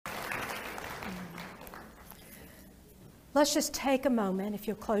Let's just take a moment, if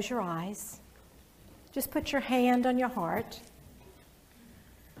you'll close your eyes. Just put your hand on your heart.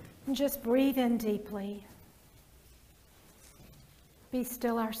 And just breathe in deeply. Be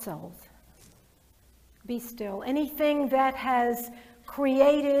still our souls. Be still. Anything that has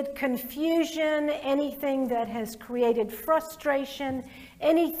created confusion, anything that has created frustration,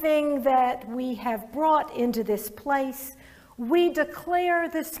 anything that we have brought into this place, we declare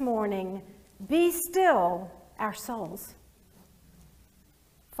this morning, be still our souls.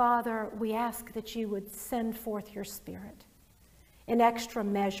 Father, we ask that you would send forth your Spirit in extra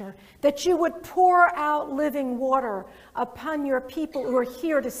measure, that you would pour out living water upon your people who are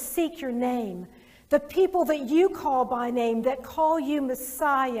here to seek your name, the people that you call by name, that call you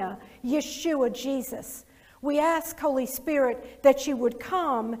Messiah, Yeshua, Jesus. We ask, Holy Spirit, that you would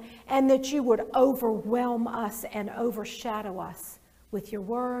come and that you would overwhelm us and overshadow us with your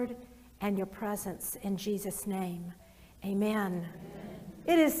word and your presence in Jesus' name. Amen.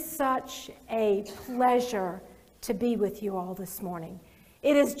 It is such a pleasure to be with you all this morning.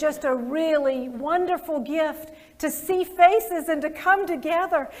 It is just a really wonderful gift to see faces and to come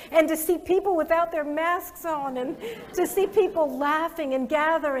together and to see people without their masks on and to see people laughing and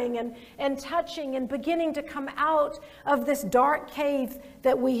gathering and touching and beginning to come out of this dark cave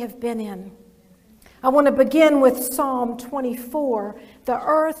that we have been in. I want to begin with Psalm 24. The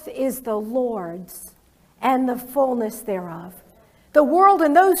earth is the Lord's and the fullness thereof, the world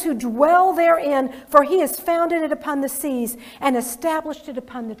and those who dwell therein, for he has founded it upon the seas and established it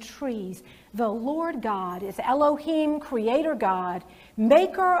upon the trees. The Lord God is Elohim, creator God,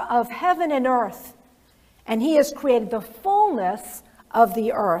 maker of heaven and earth, and he has created the fullness of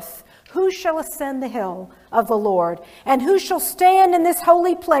the earth. Who shall ascend the hill of the Lord? And who shall stand in this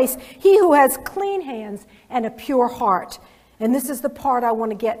holy place? He who has clean hands and a pure heart. And this is the part I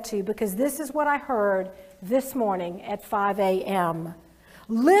want to get to, because this is what I heard this morning at 5 a.m.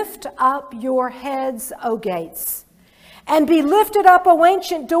 Lift up your heads, O gates, and be lifted up, O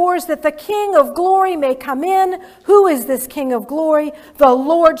ancient doors, that the King of glory may come in. Who is this King of glory? The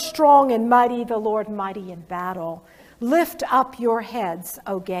Lord strong and mighty, the Lord mighty in battle. Lift up your heads,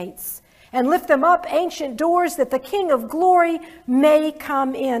 O gates, and lift them up, ancient doors, that the King of glory may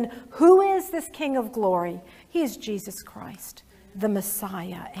come in. Who is this King of glory? He is Jesus Christ, the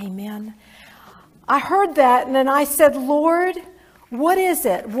Messiah. Amen. I heard that and then I said, Lord, what is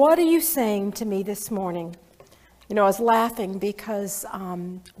it? What are you saying to me this morning? You know, I was laughing because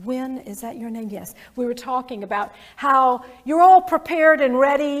Wynn, is that your name? Yes. We were talking about how you're all prepared and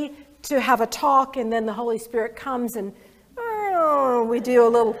ready to have a talk, and then the Holy Spirit comes and we do a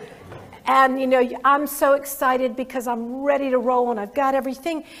little, and you know, I'm so excited because I'm ready to roll and I've got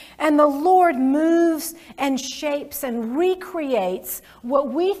everything. And the Lord moves and shapes and recreates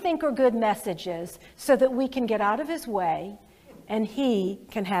what we think are good messages so that we can get out of his way and he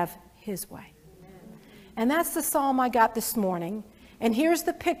can have his way. And that's the psalm I got this morning. And here's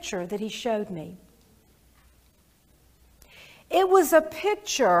the picture that he showed me. It was a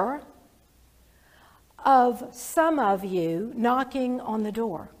picture of some of you knocking on the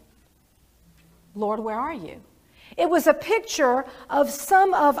door. Lord, where are you? It was a picture of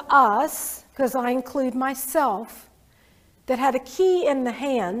some of us, because I include myself, that had a key in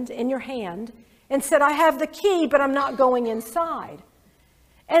your hand, and said, I have the key, but I'm not going inside.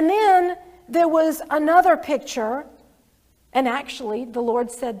 And then there was another picture, and actually the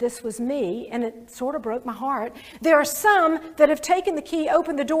Lord said this was me, and it sort of broke my heart. There are some that have taken the key,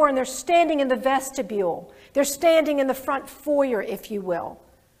 opened the door, and they're standing in the vestibule. They're standing in the front foyer, if you will.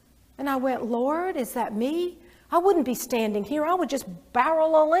 And I went, Lord, is that me? I wouldn't be standing here. I would just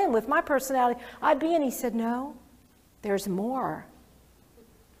barrel all in with my personality. I'd be in. He said, no, there's more.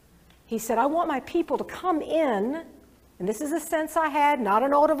 He said, I want my people to come in. And this is a sense I had, not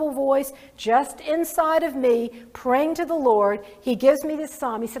an audible voice, just inside of me, praying to the Lord. He gives me this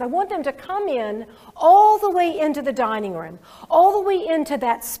psalm. He said, I want them to come in all the way into the dining room, all the way into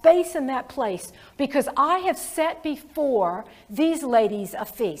that space and that place, because I have set before these ladies a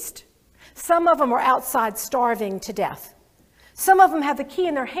feast. Some of them are outside starving to death. Some of them have the key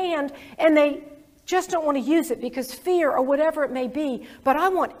in their hand and they just don't want to use it because fear or whatever it may be. But I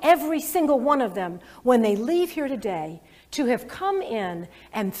want every single one of them, when they leave here today, to have come in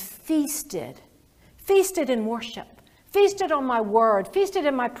and feasted in worship, feasted on my word, feasted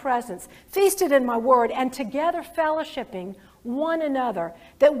in my presence, feasted in my word, and together fellowshipping one another,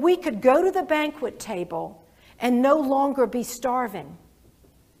 that we could go to the banquet table and no longer be starving.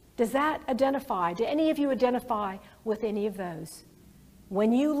 Does that identify? Do any of you identify with any of those?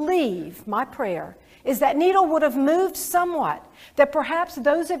 When you leave, my prayer is that needle would have moved somewhat, that perhaps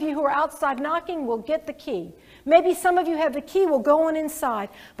those of you who are outside knocking will get the key. Maybe some of you have the key, will go on inside,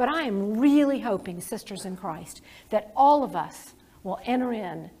 but I am really hoping, sisters in Christ, that all of us will enter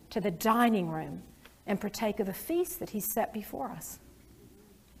in to the dining room and partake of the feast that He's set before us.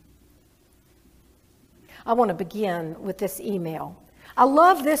 I want to begin with this email. I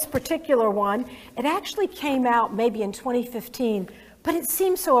love this particular one. It actually came out maybe in 2015, but it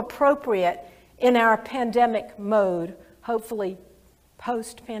seems so appropriate in our pandemic mode. Hopefully,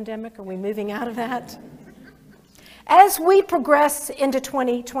 post-pandemic, are we moving out of that? As we progress into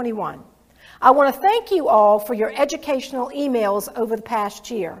 2021, I want to thank you all for your educational emails over the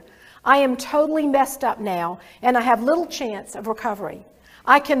past year. I am totally messed up now, and I have little chance of recovery.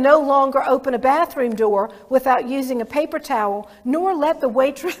 I can no longer open a bathroom door without using a paper towel, nor let the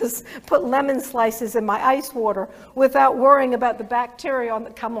waitress put lemon slices in my ice water without worrying about the bacteria on the...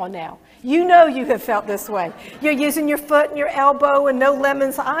 Come on now. You know you have felt this way. You're using your foot and your elbow and no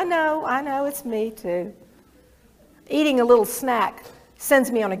lemons. I know, it's me too. Eating a little snack sends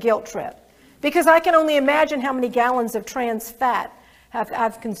me on a guilt trip because I can only imagine how many gallons of trans fat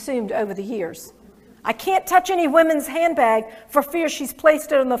I've consumed over the years. I can't touch any women's handbag for fear she's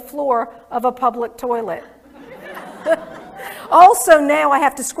placed it on the floor of a public toilet. Also, now I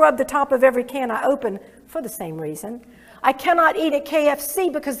have to scrub the top of every can I open for the same reason. I cannot eat at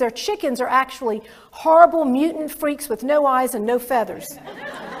KFC because their chickens are actually horrible mutant freaks with no eyes and no feathers.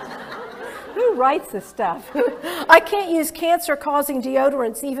 Who writes this stuff? I can't use cancer-causing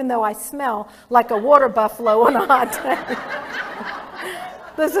deodorants even though I smell like a water buffalo on a hot day.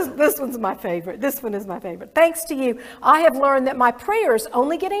 This one's my favorite. This one is my favorite. Thanks to you, I have learned that my prayers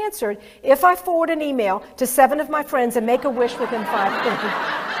only get answered if I forward an email to 7 of my friends and make a wish within 5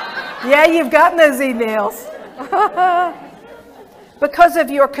 days. Yeah, you've gotten those emails. Because of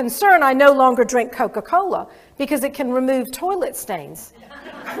your concern, I no longer drink Coca-Cola because it can remove toilet stains.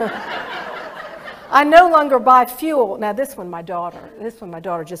 I no longer buy fuel. Now this one my daughter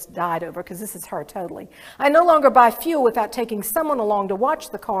just died over because this is her totally. I no longer buy fuel without taking someone along to watch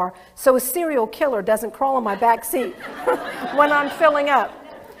the car so a serial killer doesn't crawl in my back seat when I'm filling up.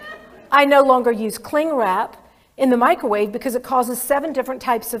 I no longer use cling wrap in the microwave because it causes 7 different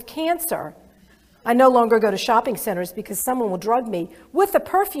types of cancer. I no longer go to shopping centers because someone will drug me with a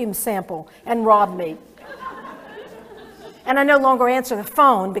perfume sample and rob me. And I no longer answer the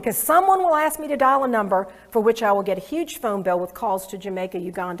phone because someone will ask me to dial a number for which I will get a huge phone bill with calls to Jamaica,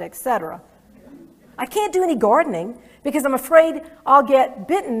 Uganda, etc. I can't do any gardening because I'm afraid I'll get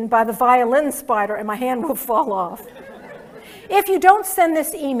bitten by the violin spider and my hand will fall off. If you don't send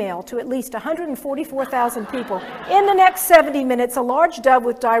this email to at least 144,000 people in the next 70 minutes, a large dove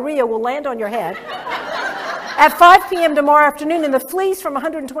with diarrhea will land on your head at 5 p.m. tomorrow afternoon, and the fleas from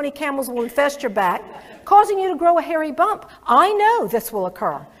 120 camels will infest your back, causing you to grow a hairy bump. I know this will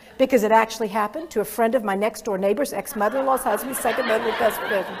occur because it actually happened to a friend of my next-door neighbor's ex-mother-in-law's husband's second mother's best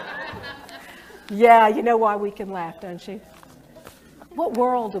friend. Yeah, you know why we can laugh, don't you? What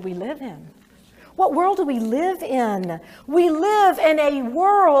world do we live in? What world do we live in? We live in a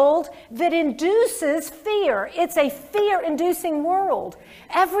world that induces fear. It's a fear-inducing world.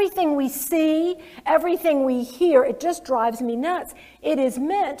 Everything we see, everything we hear, it just drives me nuts. It is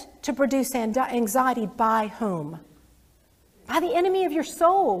meant to produce anxiety by whom? By the enemy of your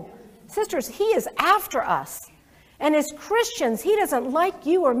soul. Sisters, he is after us. And as Christians, he doesn't like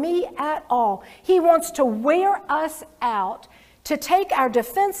you or me at all. He wants to wear us out, to take our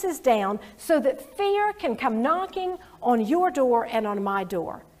defenses down so that fear can come knocking on your door and on my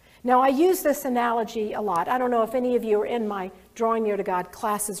door. Now, I use this analogy a lot. I don't know if any of you are in my Drawing Near to God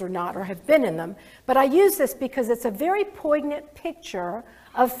classes or not, or have been in them, but I use this because it's a very poignant picture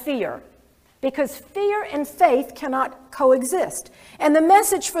of fear, because fear and faith cannot coexist. And the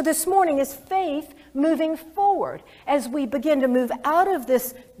message for this morning is faith moving forward as we begin to move out of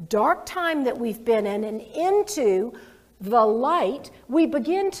this dark time that we've been in and into the light. We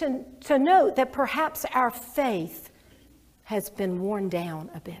begin to note that perhaps our faith has been worn down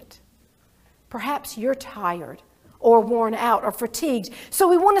a bit. Perhaps you're tired or worn out or fatigued. So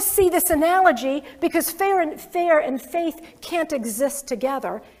we want to see this analogy because fear and faith can't exist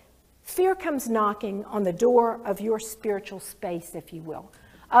together. Fear comes knocking on the door of your spiritual space, if you will,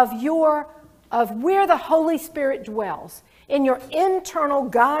 of where the Holy Spirit dwells. In your internal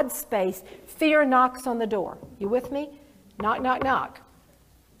God space, fear knocks on the door. You with me? Knock, knock, knock.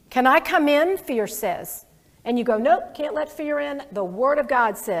 Can I come in? Fear says. And you go, nope, can't let fear in. The Word of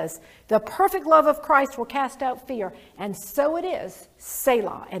God says, the perfect love of Christ will cast out fear. And so it is,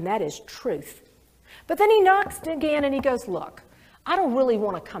 Selah, and that is truth. But then he knocks again and he goes, look, I don't really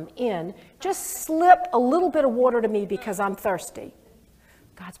want to come in. Just slip a little bit of water to me because I'm thirsty.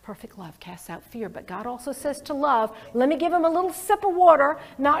 God's perfect love casts out fear, but God also says to love, let me give him a little sip of water.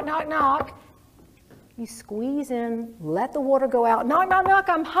 Knock, knock, knock. You squeeze in, let the water go out. Knock, knock, knock,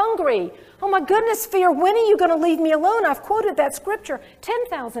 I'm hungry. Oh my goodness, fear, when are you going to leave me alone? I've quoted that scripture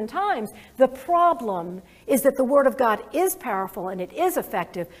 10,000 times. The problem is that the Word of God is powerful and it is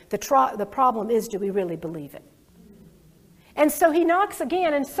effective. The problem is, do we really believe it? And so he knocks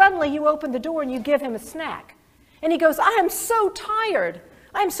again, and suddenly you open the door and you give him a snack. And he goes, I am so tired.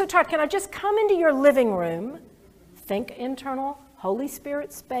 I am so tired. Can I just come into your living room? Think internal, Holy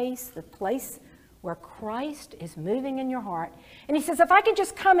Spirit space, the place where Christ is moving in your heart. And he says, if I could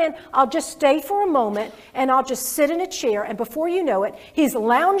just come in, I'll just stay for a moment and I'll just sit in a chair. And before you know it, he's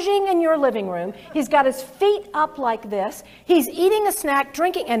lounging in your living room. He's got his feet up like this. He's eating a snack,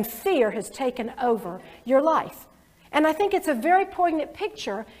 drinking, and fear has taken over your life. And I think it's a very poignant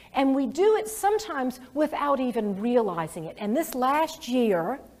picture, and we do it sometimes without even realizing it. And this last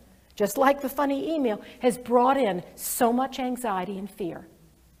year, just like the funny email, has brought in so much anxiety and fear.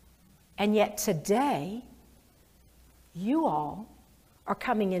 And yet today, you all are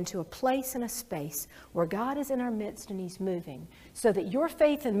coming into a place and a space where God is in our midst and he's moving, so that your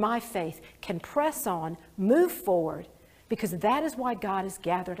faith and my faith can press on, move forward, because that is why God has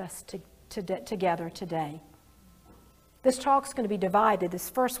gathered us together today. This talk's going to be divided, this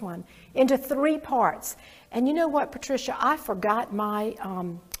first one, into 3 parts. And you know what, Patricia? I forgot my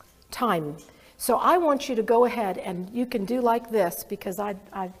time. So I want you to go ahead and you can do like this because I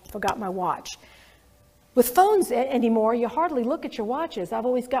forgot my watch. With phones anymore, you hardly look at your watches. I've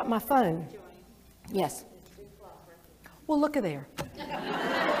always got my phone. Yes. Well, look at there. And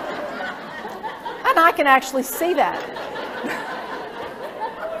I can actually see that.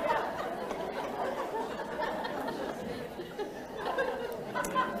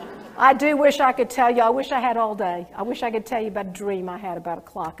 I do wish I could tell you. I wish I had all day. I wish I could tell you about a dream I had about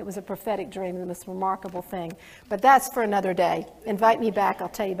o'clock. It was a prophetic dream, the most remarkable thing. But that's for another day. Invite me back. I'll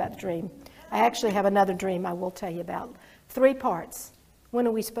tell you about the dream. I actually have another dream I will tell you about. 3 parts. When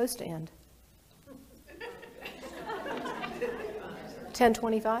are we supposed to end?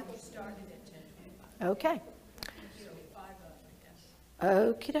 10:25? Okay.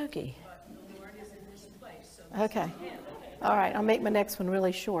 Okie dokie. Okay. All right. I'll make my next one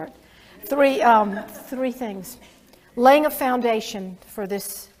really short. 3 things. Laying a foundation for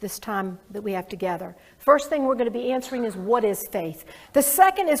this time that we have together. First thing we're going to be answering is, what is faith? The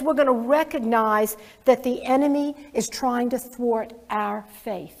second is, we're going to recognize that the enemy is trying to thwart our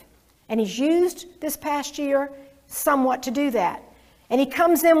faith. And he's used this past year somewhat to do that. And he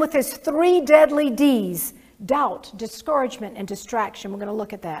comes in with his 3 deadly D's: doubt, discouragement, and distraction. We're going to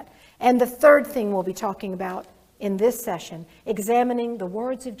look at that. And the third thing we'll be talking about in this session, examining the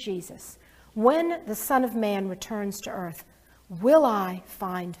words of Jesus. When the Son of Man returns to earth, will I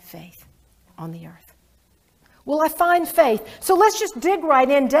find faith on the earth? Will I find faith? So let's just dig right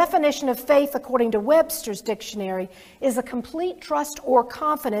in. Definition of faith, according to Webster's dictionary, is a complete trust or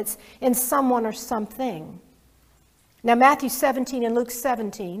confidence in someone or something. Now, Matthew 17 and Luke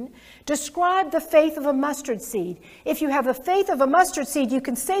 17 describe the faith of a mustard seed. If you have the faith of a mustard seed, you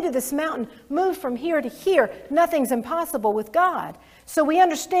can say to this mountain, move from here to here. Nothing's impossible with God. So we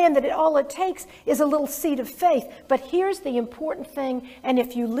understand that all it takes is a little seed of faith. But here's the important thing, and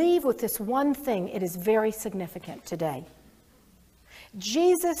if you leave with this one thing, it is very significant today.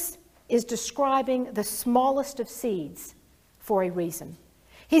 Jesus is describing the smallest of seeds for a reason.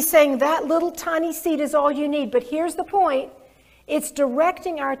 He's saying that little tiny seed is all you need. But here's the point. It's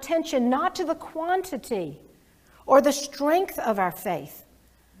directing our attention not to the quantity or the strength of our faith,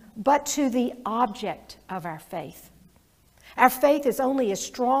 but to the object of our faith. Our faith is only as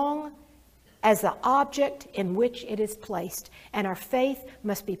strong as the object in which it is placed, and our faith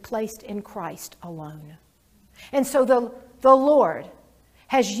must be placed in Christ alone. And so the Lord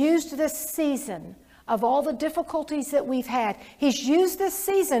has used this season of all the difficulties that we've had. He's used this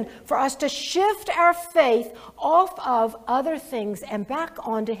season for us to shift our faith off of other things and back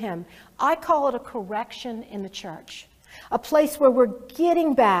onto Him. I call it a correction in the church, a place where we're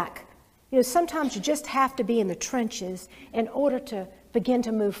getting back. You know, sometimes you just have to be in the trenches in order to begin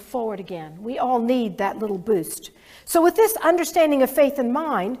to move forward again. We all need that little boost. So with this understanding of faith in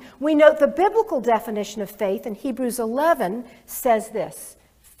mind, we note the biblical definition of faith in Hebrews 11 says this: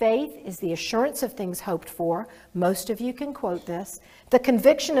 faith is the assurance of things hoped for. Most of you can quote this. The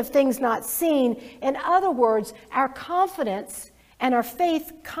conviction of things not seen. In other words, our confidence and our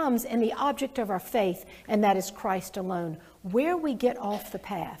faith comes in the object of our faith, and that is Christ alone. Where we get off the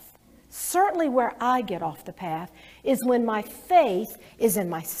path, certainly where I get off the path, is when my faith is in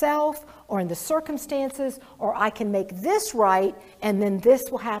myself or in the circumstances, or I can make this right and then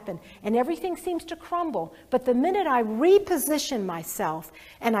this will happen. And everything seems to crumble. But the minute I reposition myself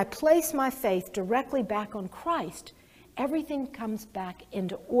and I place my faith directly back on Christ, everything comes back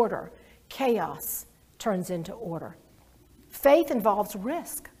into order. Chaos turns into order. Faith involves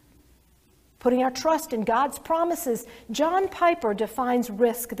risk. Putting our trust in God's promises. John Piper defines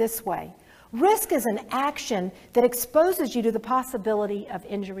risk this way. Risk is an action that exposes you to the possibility of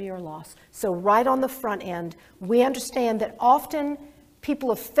injury or loss. So right on the front end, we understand that often people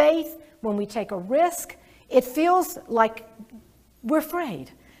of faith, when we take a risk, it feels like we're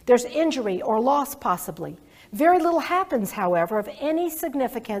afraid. There's injury or loss possibly. Very little happens, however, of any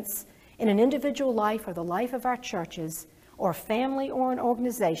significance in an individual life or the life of our churches or family or an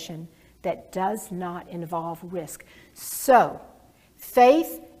organization that does not involve risk. So,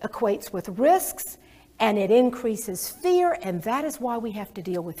 faith equates with risks, and it increases fear, and that is why we have to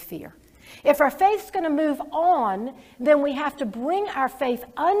deal with fear. If our faith's going to move on, then we have to bring our faith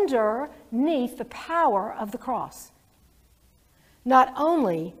underneath the power of the cross. Not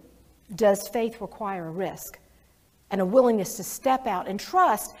only does faith require a risk and a willingness to step out and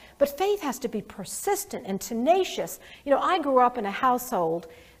trust, but faith has to be persistent and tenacious. You know, I grew up in a household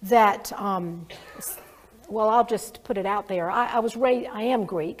that, well, I'll just put it out there. I was raised, I am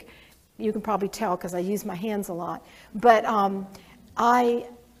Greek. You can probably tell because I use my hands a lot. But I'm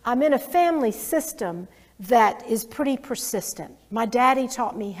in a family system that is pretty persistent. My daddy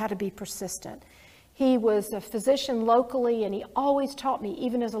taught me how to be persistent. He was a physician locally, and he always taught me,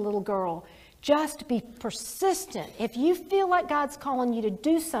 even as a little girl, just be persistent. If you feel like God's calling you to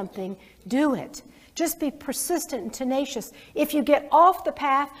do something, do it. Just be persistent and tenacious. If you get off the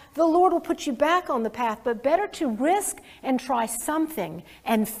path, the Lord will put you back on the path, but better to risk and try something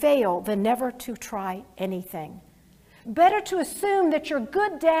and fail than never to try anything. Better to assume that your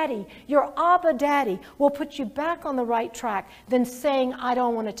good daddy, your Abba daddy, will put you back on the right track than saying, I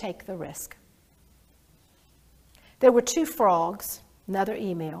don't want to take the risk. There were 2 frogs, another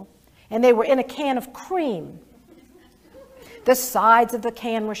email, and they were in a can of cream. The sides of the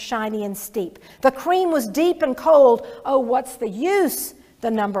can were shiny and steep. The cream was deep and cold. Oh, what's the use?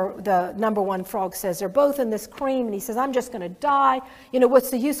 The number 1 frog says. They're both in this cream, and he says, I'm just going to die. You know,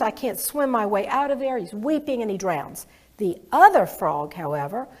 what's the use? I can't swim my way out of there. He's weeping, and he drowns. The other frog,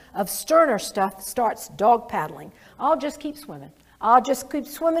 however, of sterner stuff, starts dog paddling. I'll just keep swimming. I'll just keep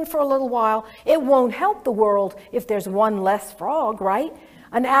swimming for a little while. It won't help the world if there's one less frog, right?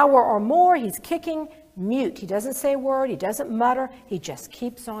 An hour or more, he's kicking, mute. He doesn't say a word. He doesn't mutter. He just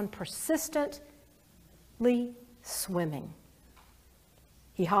keeps on persistently swimming.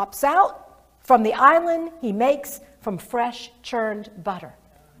 He hops out from the island he makes from fresh churned butter.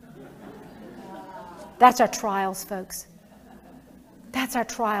 That's our trials, folks. That's our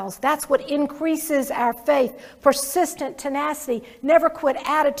trials. That's what increases our faith. Persistent tenacity, never quit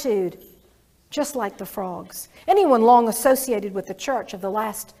attitude, just like the frogs. Anyone long associated with the church of the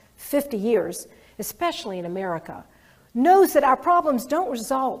last 50 years, especially in America, knows that our problems don't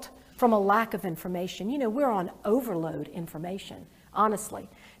result from a lack of information. You know, we're on overload information, honestly.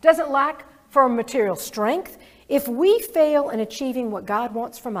 It doesn't lack from material strength. If we fail in achieving what God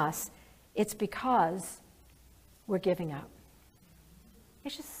wants from us, it's because we're giving up.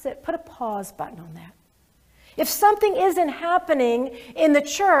 It's just put a pause button on that. If something isn't happening in the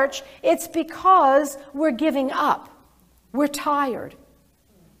church, it's because we're giving up. We're tired.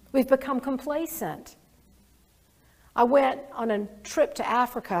 We've become complacent. I went on a trip to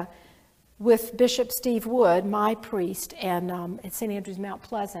Africa with Bishop Steve Wood, my priest, and at St. Andrew's Mount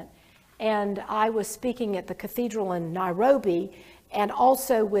Pleasant. And I was speaking at the cathedral in Nairobi, and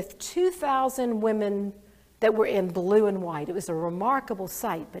also with 2,000 women that were in blue and white. It was a remarkable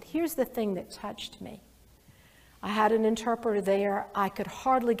sight, but here's the thing that touched me. I had an interpreter there. I could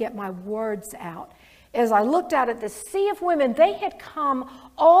hardly get my words out. As I looked out at the sea of women, they had come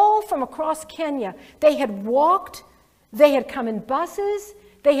all from across Kenya. They had walked, they had come in buses,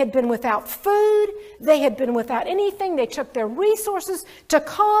 they had been without food, they had been without anything. They took their resources to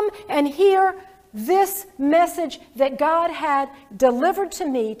come and hear this message that God had delivered to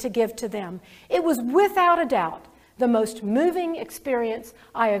me to give to them. It was without a doubt the most moving experience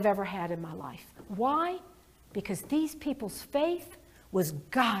I have ever had in my life. Why? Because these people's faith was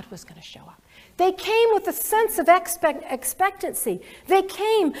God was going to show up. They came with a sense of expectancy. They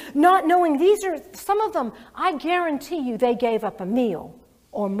came not knowing these are, some of them, I guarantee you they gave up a meal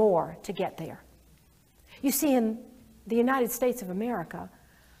or more to get there. You see, in the United States of America,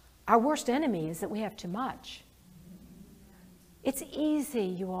 our worst enemy is that we have too much. It's easy,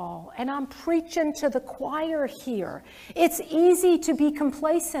 you all, and I'm preaching to the choir here. It's easy to be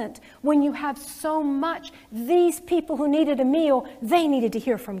complacent when you have so much. These people who needed a meal, they needed to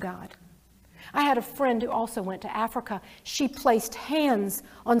hear from God. I had a friend who also went to Africa. She placed hands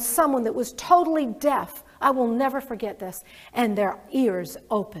on someone that was totally deaf. I will never forget this. And their ears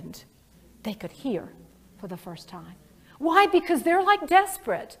opened. They could hear for the first time. Why? Because they're like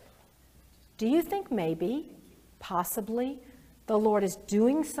desperate. Do you think maybe, possibly, the Lord is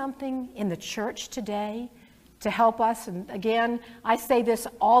doing something in the church today to help us? And again, I say this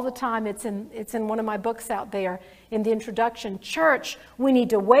all the time. It's in one of my books out there in the introduction. Church, we need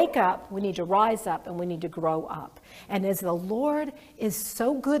to wake up, we need to rise up, and we need to grow up. And as the Lord is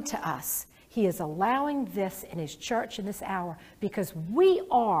so good to us, he is allowing this in his church in this hour because we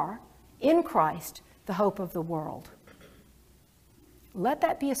are, in Christ, the hope of the world. Let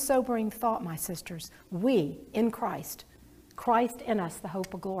that be a sobering thought, my sisters. We, in Christ, Christ in us, the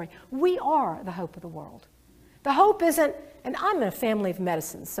hope of glory. We are the hope of the world. The hope isn't, and I'm in a family of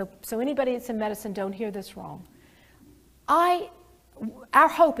medicine, so anybody that's in medicine, don't hear this wrong. Our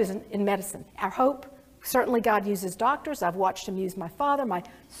hope isn't in medicine. Our hope, certainly God uses doctors. I've watched him use my father. My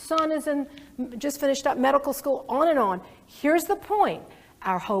son is just finished up medical school, on and on. Here's the point.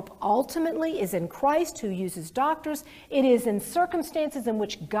 Our hope ultimately is in Christ, who uses doctors. It is in circumstances in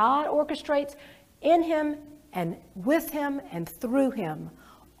which God orchestrates. In him and with him and through him,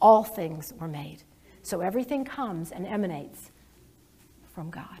 all things were made. So everything comes and emanates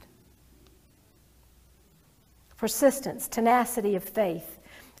from God. Persistence, tenacity of faith.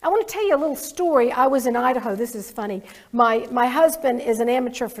 I want to tell you a little story. I was in Idaho. This is funny. My husband is an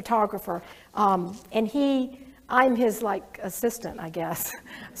amateur photographer, and I'm his assistant, I guess.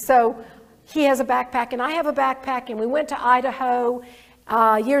 So he has a backpack, and I have a backpack, and we went to Idaho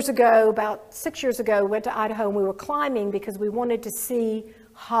years ago, about 6 years ago. We went to Idaho, and we were climbing because we wanted to see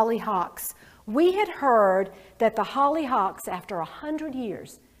hollyhocks. We had heard that the hollyhocks, after 100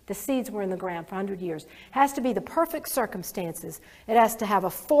 years, the seeds were in the ground for 100 years, has to be the perfect circumstances. It has to have a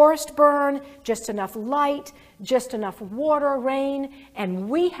forest burn, just enough light, just enough water, rain, and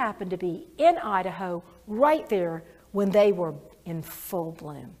we happened to be in Idaho right there when they were in full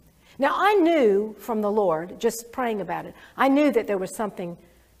bloom. Now, I knew from the Lord, just praying about it, I knew that there was something,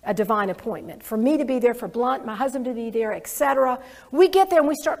 a divine appointment, for me to be there, for Blunt, my husband to be there, etc. We get there and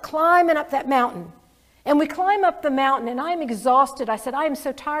we start climbing up that mountain. And we climb up the mountain, and I'm exhausted. I said, I am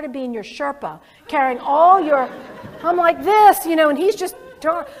so tired of being your Sherpa, carrying all your, I'm like this, and he's just,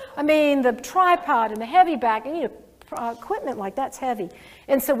 the tripod and the heavy bag, and equipment like that's heavy.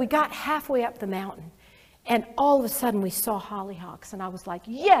 And so we got halfway up the mountain, and all of a sudden we saw hollyhocks, and I was like,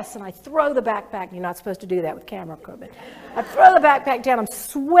 yes, and I throw the backpack. You're not supposed to do that with camera equipment. I throw the backpack down, I'm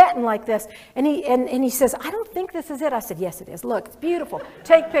sweating like this, and he says, I don't think this is it. I said, yes, it is. Look, it's beautiful.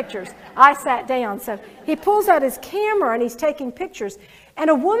 Take pictures. I sat down. So he pulls out his camera, and he's taking pictures, and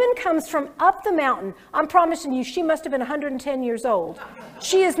a woman comes from up the mountain. I'm promising you, she must have been 110 years old.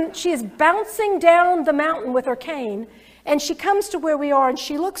 She is bouncing down the mountain with her cane, and she comes to where we are, and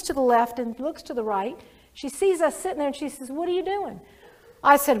she looks to the left and looks to the right. She sees us sitting there, and she says, what are you doing?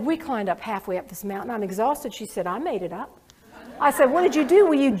 I said, we climbed up halfway up this mountain. I'm exhausted. She said, I made it up. I said, what did you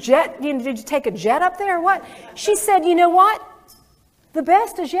do? Did you take a jet up there or what? She said, you know what? The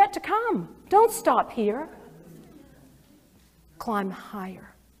best is yet to come. Don't stop here. Climb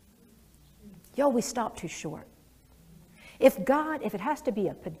higher. Y'all, we stopped too short. If it has to be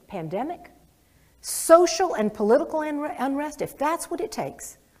a pandemic, social and political unrest, if that's what it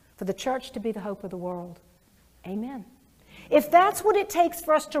takes for the church to be the hope of the world, amen. If that's what it takes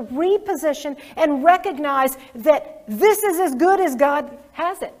for us to reposition and recognize that this is as good as God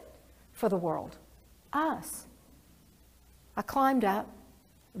has it for the world, us. I climbed up,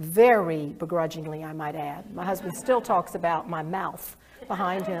 very begrudgingly, I might add. My husband still talks about my mouth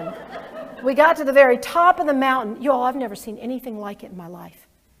behind him. We got to the very top of the mountain. Y'all, I've never seen anything like it in my life.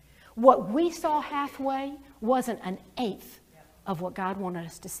 What we saw halfway wasn't an eighth of what God wanted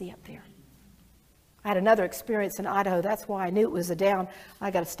us to see up there. I had another experience in Idaho. That's why I knew it was a down.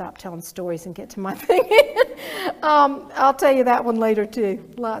 I got to stop telling stories and get to my thing. I'll tell you that one later too.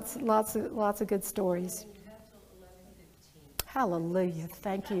 Lots of good stories. Hallelujah.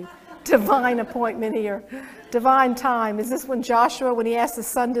 Thank you. Divine appointment here. Divine time. Is this when he asked the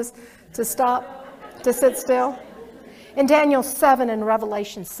sun to stop, to sit still? In Daniel 7 and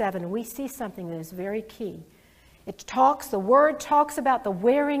Revelation 7, we see something that is very key. The word talks about the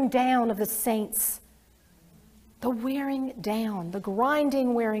wearing down of the saints. The wearing down, the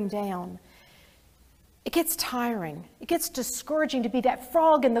grinding wearing down. It gets tiring. It gets discouraging to be that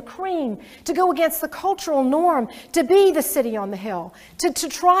frog in the cream, to go against the cultural norm, to be the city on the hill, to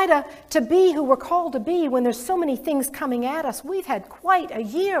try to be who we're called to be when there's so many things coming at us. We've had quite a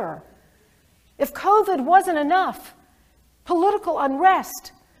year. If COVID wasn't enough, political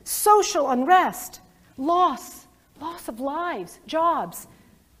unrest, social unrest, loss of lives, jobs.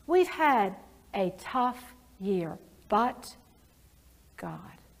 We've had a tough year, but God.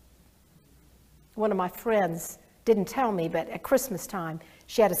 One of my friends didn't tell me, but at Christmas time,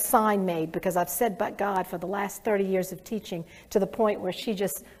 she had a sign made because I've said "but God" for the last 30 years of teaching, to the point where she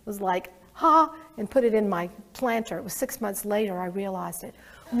just was like, ha, and put it in my planter. It was 6 months later I realized it.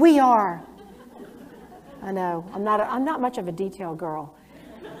 We are. I know, I'm not much of a detail girl.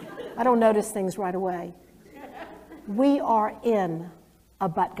 I don't notice things right away. We are in a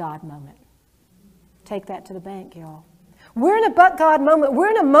but God moment. Take that to the bank, y'all. We're in a but God moment.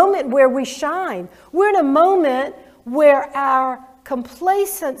 We're in a moment where we shine. We're in a moment where our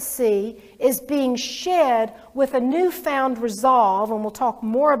complacency is being shed with a newfound resolve, and we'll talk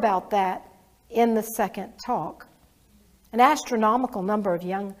more about that in the second talk. An astronomical number of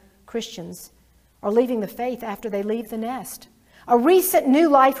young Christians are leaving the faith after they leave the nest. A recent New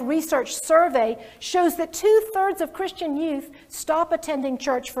Life research survey shows that 2/3 of Christian youth stop attending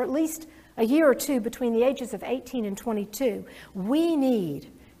church for at least a year or two between the ages of 18 and 22. We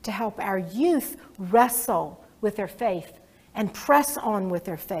need to help our youth wrestle with their faith and press on with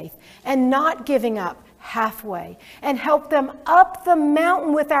their faith and not giving up halfway, and help them up the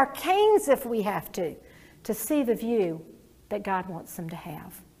mountain with our canes if we have to see the view that God wants them to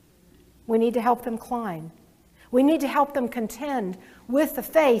have. We need to help them climb. We need to help them contend with the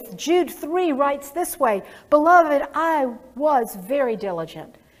faith. Jude 3 writes this way, "Beloved, I was very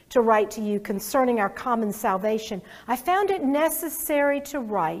diligent to write to you concerning our common salvation. I found it necessary to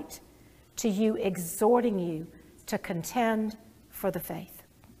write to you, exhorting you to contend for the faith."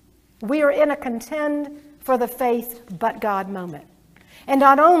 We are in a contend for the faith but God moment. And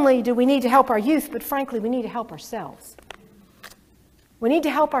not only do we need to help our youth, but frankly, we need to help ourselves. We need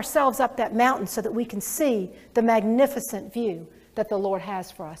to help ourselves up that mountain so that we can see the magnificent view that the Lord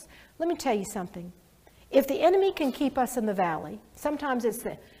has for us. Let me tell you something. If the enemy can keep us in the valley, sometimes it's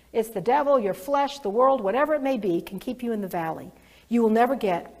the devil, your flesh, the world, whatever it may be, can keep you in the valley. We will never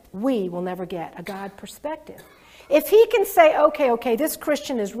get a God perspective. If he can say, okay, this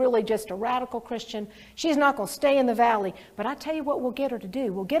Christian is really just a radical Christian, she's not going to stay in the valley, but I tell you what we'll get her to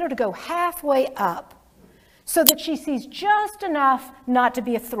do. We'll get her to go halfway up so that she sees just enough not to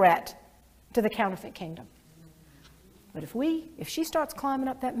be a threat to the counterfeit kingdom. But if she starts climbing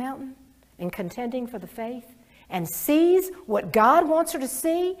up that mountain and contending for the faith and sees what God wants her to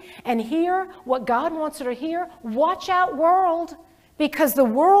see and hear what God wants her to hear, watch out, world, because the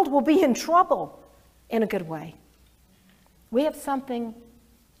world will be in trouble in a good way. We have something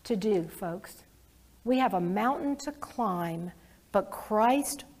to do, folks. We have a mountain to climb, but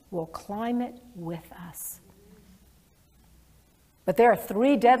Christ will climb it with us. But there are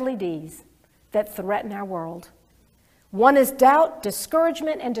 3 deadly D's that threaten our world. One is doubt,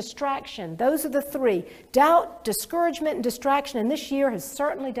 discouragement, and distraction. Those are the 3. Doubt, discouragement, and distraction. And this year has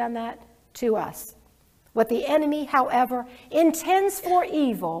certainly done that to us. What the enemy, however, intends for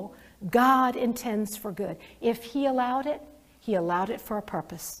evil, God intends for good. If he allowed it for a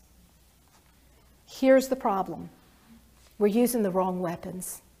purpose. Here's the problem. We're using the wrong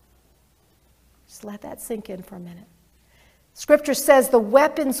weapons. Just let that sink in for a minute. Scripture says the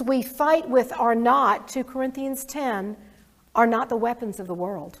weapons we fight with are not, 2 Corinthians 10, are not the weapons of the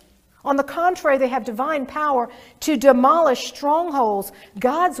world. On the contrary, they have divine power to demolish strongholds.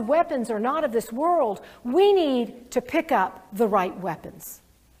 God's weapons are not of this world. We need to pick up the right weapons.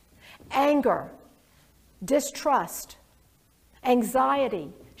 Anger, distrust,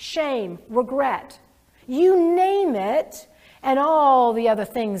 anxiety, shame, regret. You name it, and all the other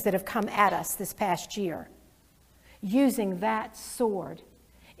things that have come at us this past year. Using that sword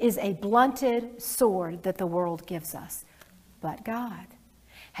is a blunted sword that the world gives us. But God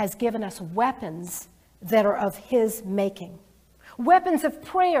has given us weapons that are of his making. Weapons of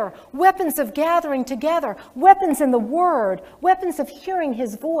prayer, weapons of gathering together, weapons in the word, weapons of hearing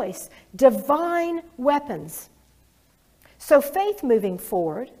his voice, divine weapons. So faith moving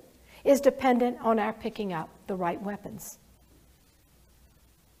forward is dependent on our picking up the right weapons.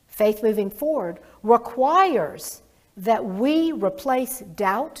 Faith moving forward requires that we replace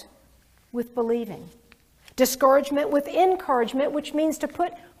doubt with believing, discouragement with encouragement, which means to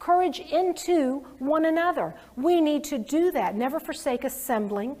put courage into one another. We need to do that. Never forsake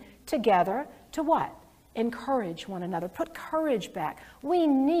assembling together to what? Encourage one another. Put courage back. We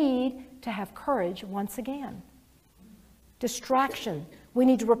need to have courage once again. Distraction. We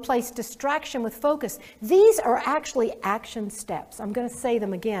need to replace distraction with focus. These are actually action steps. I'm going to say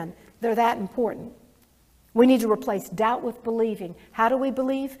them again. They're that important. We need to replace doubt with believing. How do we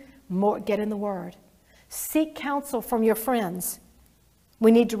believe? More, get in the Word. Seek counsel from your friends.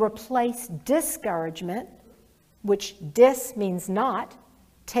 We need to replace discouragement, which dis means not,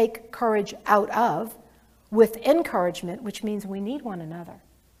 take courage out of, with encouragement, which means we need one another.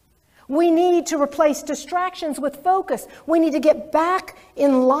 We need to replace distractions with focus. We need to get back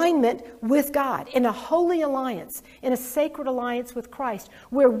in alignment with God, in a holy alliance, in a sacred alliance with Christ,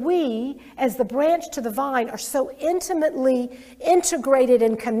 where we, as the branch to the vine, are so intimately integrated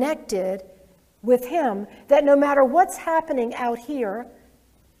and connected with Him that no matter what's happening out here,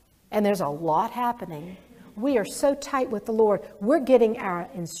 and there's a lot happening, we are so tight with the Lord, we're getting our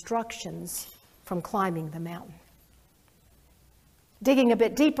instructions from climbing the mountain. Digging a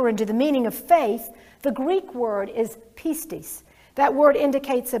bit deeper into the meaning of faith, the Greek word is pistis. That word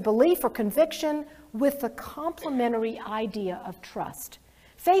indicates a belief or conviction with the complementary idea of trust.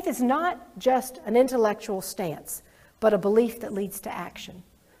 Faith is not just an intellectual stance, but a belief that leads to action.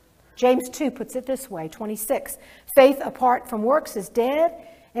 James 2 puts it this way, 26. Faith apart from works is dead,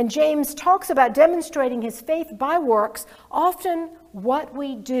 and James talks about demonstrating his faith by works. Often what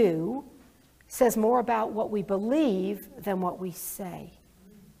we do says more about what we believe than what we say.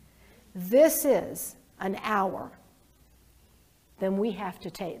 This is an hour that we have to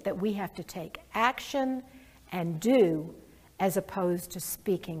take action and do, as opposed to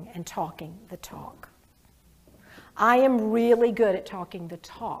speaking and talking the talk. I am really good at talking the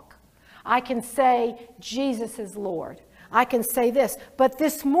talk. I can say Jesus is Lord. I can say this, but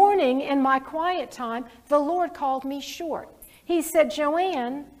this morning in my quiet time, the Lord called me short. He said,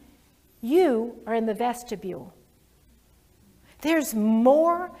 Joanne, you are in the vestibule. There's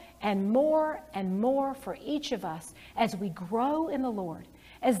more and more and more for each of us as we grow in the Lord,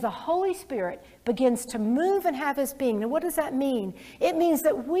 as the Holy Spirit begins to move and have His being. Now, what does that mean? It means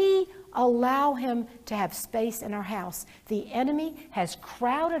that we allow Him to have space in our house. The enemy has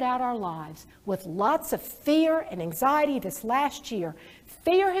crowded out our lives with lots of fear and anxiety this last year.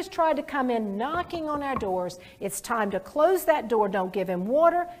 Fear has tried to come in knocking on our doors. It's time to close that door. Don't give him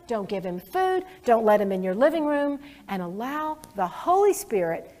water. Don't give him food. Don't let him in your living room. And allow the Holy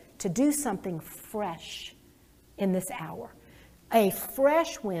Spirit to do something fresh in this hour. A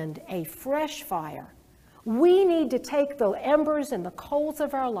fresh wind, a fresh fire. We need to take the embers and the coals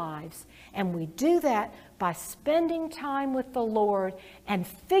of our lives, and we do that by spending time with the Lord and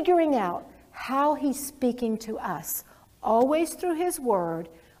figuring out how He's speaking to us. Always through His Word.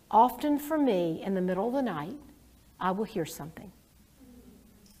 Often for me, in the middle of the night, I will hear something.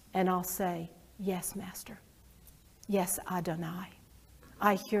 And I'll say, yes, Master. Yes, Adonai.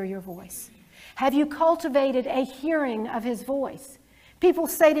 I hear your voice. Have you cultivated a hearing of His voice? People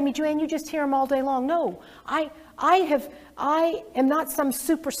say to me, Joanne, you just hear Him all day long. No, I am not some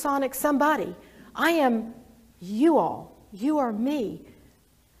supersonic somebody. I am you all. You are me.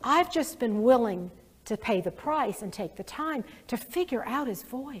 I've just been willing to pay the price and take the time to figure out His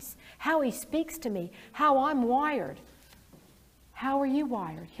voice, how He speaks to me, how I'm wired. How are you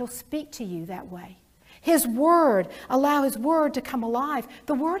wired? He'll speak to you that way. His Word, allow His Word to come alive.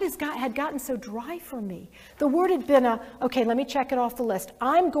 The Word had gotten so dry for me. The Word had been okay, let me check it off the list.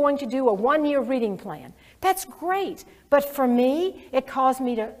 I'm going to do a 1-year reading plan. That's great. But for me, it caused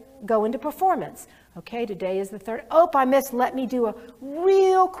me to go into performance. Okay, today is the 3rd. Oh, I missed. Let me do a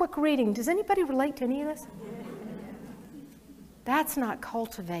real quick reading. Does anybody relate to any of this? That's not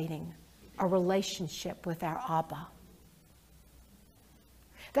cultivating a relationship with our Abba.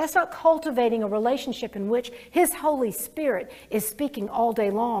 That's not cultivating a relationship in which His Holy Spirit is speaking all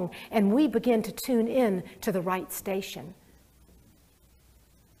day long and we begin to tune in to the right station.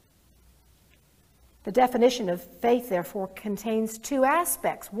 The definition of faith, therefore, contains 2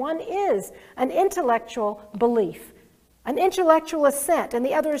 aspects. One is an intellectual belief, an intellectual assent, and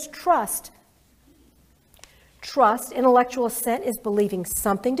the other is trust. Trust, intellectual assent, is believing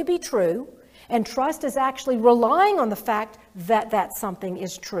something to be true, and trust is actually relying on the fact that that something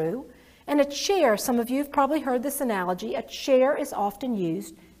is true. And a chair, some of you have probably heard this analogy, a chair is often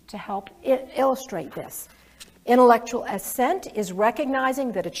used to help illustrate this. Intellectual assent is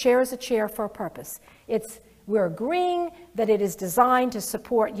recognizing that a chair is a chair for a purpose. We're agreeing that it is designed to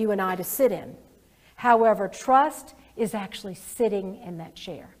support you and I to sit in. However, trust is actually sitting in that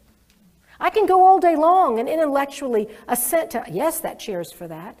chair. I can go all day long and intellectually assent to, yes, that chair is for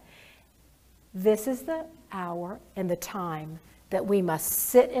that. This is the hour and the time that we must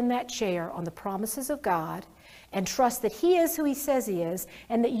sit in that chair on the promises of God and trust that he is who he says he is,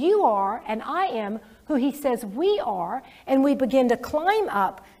 and that you are and I am who he says we are, and we begin to climb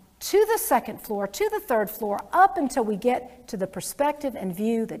up to the second floor, to the third floor, up until we get to the perspective and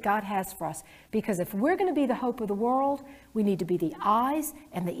view that God has for us. Because if we're going to be the hope of the world, we need to be the eyes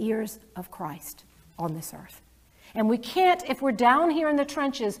and the ears of Christ on this earth. And we can't, if we're down here in the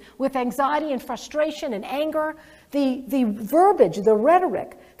trenches with anxiety and frustration and anger, the verbiage, the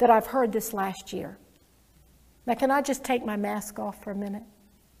rhetoric that I've heard this last year. Now, can I just take my mask off for a minute?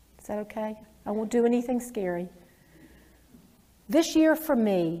 Is that okay? I won't do anything scary. This year for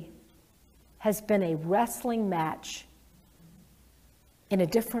me has been a wrestling match in a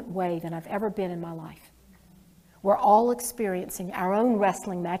different way than I've ever been in my life. We're all experiencing our own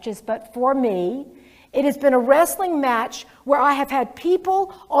wrestling matches, but for me, it has been a wrestling match where I have had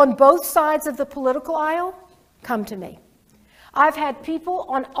people on both sides of the political aisle come to me. I've had people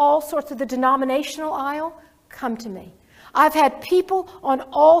on all sorts of the denominational aisle come to me. I've had people on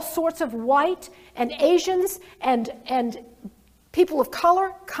all sorts of white and Asians and people of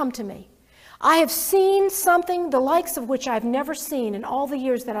color come to me. I have seen something the likes of which I've never seen in all the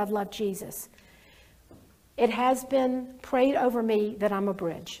years that I've loved Jesus. It has been prayed over me that I'm a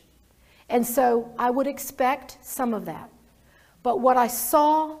bridge. And so I would expect some of that. But what I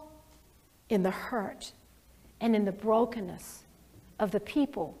saw in the hurt and in the brokenness of the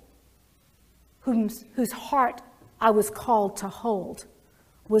people whose heart I was called to hold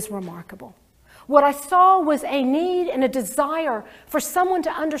was remarkable. What I saw was a need and a desire for someone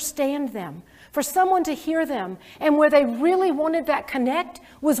to understand them, for someone to hear them. And where they really wanted that connect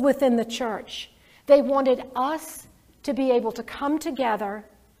was within the church. They wanted us to be able to come together,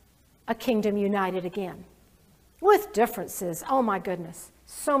 a kingdom united again. With differences, oh my goodness,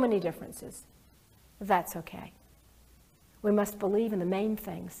 so many differences. That's okay. We must believe in the main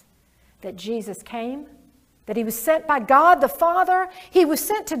things, that Jesus came, that he was sent by God the Father. He was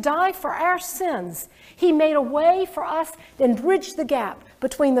sent to die for our sins. He made a way for us and bridged the gap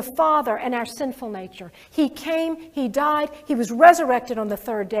between the Father and our sinful nature. He came, he died, he was resurrected on the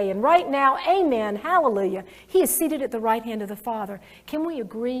third day. And right now, amen, hallelujah, he is seated at the right hand of the Father. Can we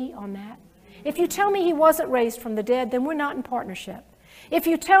agree on that? If you tell me he wasn't raised from the dead, then we're not in partnership. If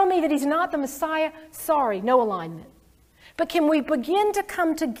you tell me that he's not the Messiah, sorry, no alignment. But can we begin to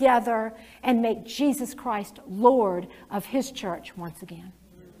come together and make Jesus Christ Lord of his church once again?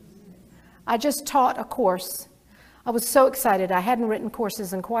 I just taught a course. I was so excited. I hadn't written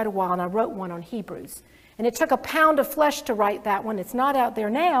courses in quite a while, and I wrote one on Hebrews. And it took a pound of flesh to write that one. It's not out there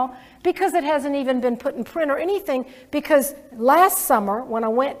now because it hasn't even been put in print or anything, because last summer when I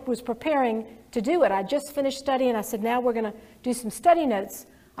was preparing to do it, I just finished studying. I said, now we're going to do some study notes.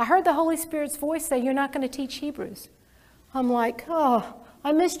 I heard the Holy Spirit's voice say, you're not going to teach Hebrews. I'm like, oh,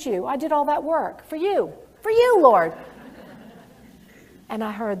 I missed you. I did all that work for you, Lord. And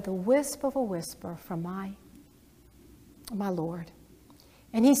I heard the wisp of a whisper from my Lord.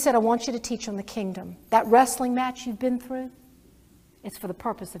 And he said, I want you to teach on the kingdom. That wrestling match you've been through, it's for the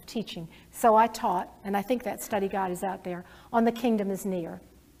purpose of teaching. So I taught, and I think that study guide is out there, on the kingdom is near.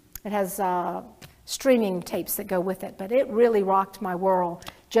 It has streaming tapes that go with it, but it really rocked my world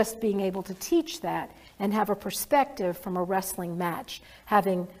just being able to teach that and have a perspective from a wrestling match,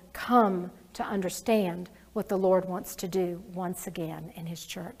 having come to understand what the Lord wants to do once again in his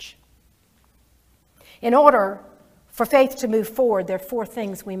church. In order for faith to move forward, there are 4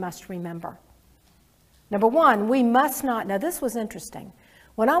 things we must remember. Number 1, we must not, now this was interesting.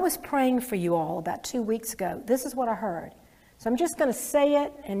 When I was praying for you all about 2 weeks ago, this is what I heard. So I'm just going to say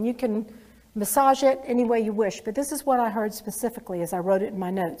it, and you can massage it any way you wish, but this is what I heard specifically as I wrote it in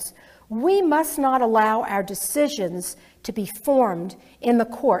my notes. We must not allow our decisions to be formed in the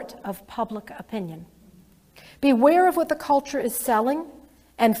court of public opinion. Beware of what the culture is selling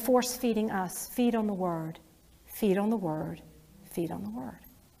and force-feeding us. Feed on the word, feed on the word, feed on the word.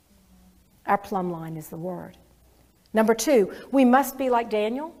 Our plumb line is the word. Number 2, we must be like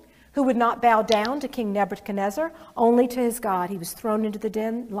Daniel, who would not bow down to King Nebuchadnezzar, only to his God. He was thrown into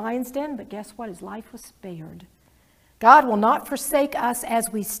the lion's den, but guess what? His life was spared. God will not forsake us as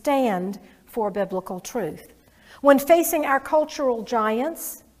we stand for biblical truth. When facing our cultural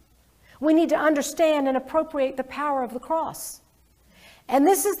giants, we need to understand and appropriate the power of the cross. And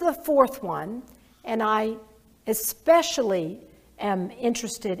this is the 4th one, and I especially am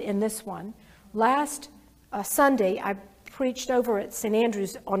interested in this one. Last Sunday, I preached over at St.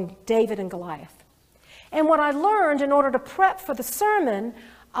 Andrews on David and Goliath. And what I learned in order to prep for the sermon,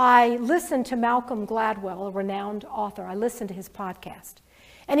 I listened to Malcolm Gladwell, a renowned author. I listened to his podcast.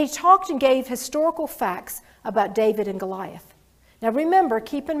 And he talked and gave historical facts about David and Goliath. Now remember,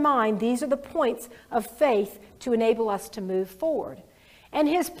 keep in mind, these are the points of faith to enable us to move forward. And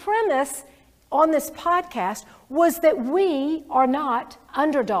his premise on this podcast was that we are not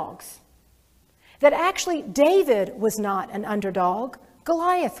underdogs. That actually David was not an underdog,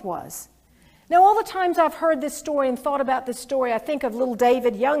 Goliath was. Now, all the times I've heard this story and thought about this story, I think of little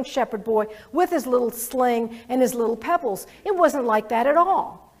David, young shepherd boy, with his little sling and his little pebbles. It wasn't like that at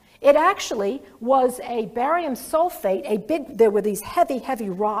all. It actually was a barium sulfate, there were these heavy, heavy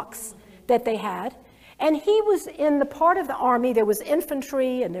rocks that they had. And he was in the part of the army, there was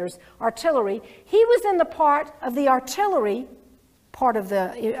infantry and there's artillery. He was in the part of the artillery, part of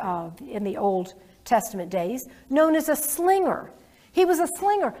in the Old Testament days, known as a slinger. He was a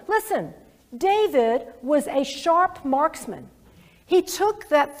slinger. Listen, David was a sharp marksman. He took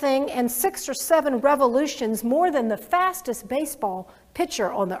that thing and 6 or 7 revolutions, more than the fastest baseball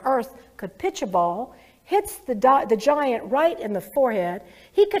pitcher on the earth could pitch a ball, hits the giant right in the forehead.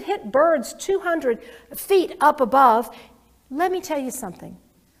 He could hit birds 200 feet up above. Let me tell you something.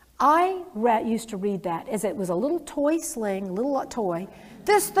 I used to read that as it was a little toy sling, a little toy.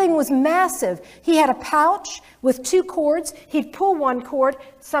 This thing was massive. He had a pouch with 2 cords. He'd pull one cord.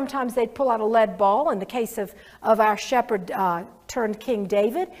 Sometimes they'd pull out a lead ball. In the case of our shepherd turned King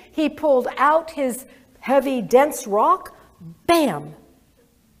David, he pulled out his heavy, dense rock. Bam!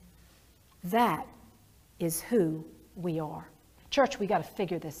 That is who we are. Church, we got to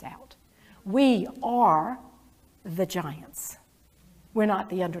figure this out. We are the giants. We're not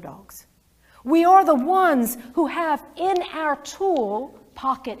the underdogs. We are the ones who have in our tool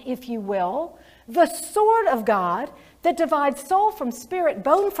pocket, if you will, the sword of God that divides soul from spirit,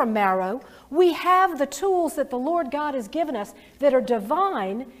 bone from marrow. We have the tools that the Lord God has given us that are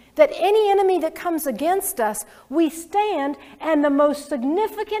divine, that any enemy that comes against us, we stand, and the most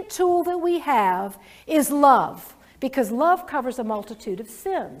significant tool that we have is love, because love covers a multitude of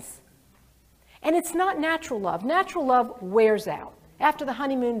sins. And it's not natural love. Natural love wears out. After the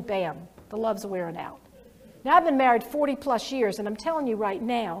honeymoon, bam, the love's wearing out. Now, I've been married 40 plus years, and I'm telling you right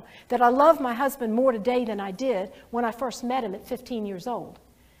now that I love my husband more today than I did when I first met him at 15 years old.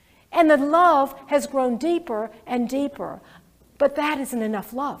 And the love has grown deeper and deeper, but that isn't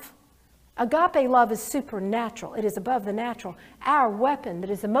enough love. Agape love is supernatural. It is above the natural. Our weapon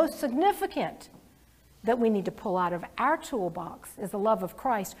that is the most significant that we need to pull out of our toolbox is the love of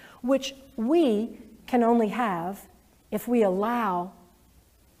Christ, which we can only have if we allow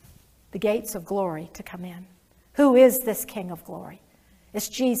the gates of glory to come in. Who is this King of glory? It's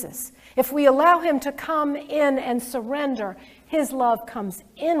Jesus. If we allow him to come in and surrender, his love comes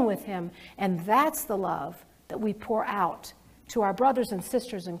in with him, and that's the love that we pour out to our brothers and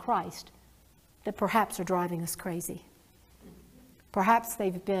sisters in Christ that perhaps are driving us crazy. Perhaps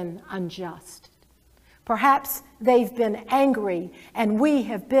they've been unjust. Perhaps they've been angry, and we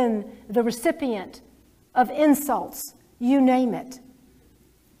have been the recipient of insults. You name it.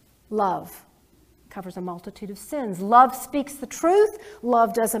 Love covers a multitude of sins. Love speaks the truth.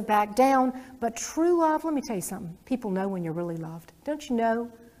 Love doesn't back down. But true love, let me tell you something. People know when you're really loved. Don't you know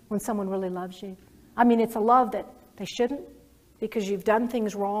when someone really loves you? I mean, it's a love that they shouldn't because you've done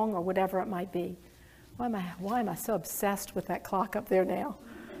things wrong or whatever it might be. Why am I so obsessed with that clock up there now?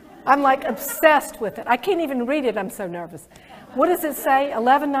 I'm like obsessed with it. I can't even read it. I'm so nervous. What does it say?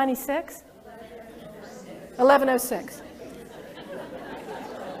 1196? 1106.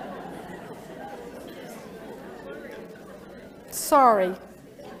 Sorry.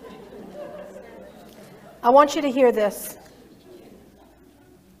 I want you to hear this.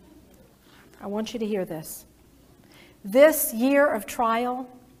 I want you to hear this. This year of trial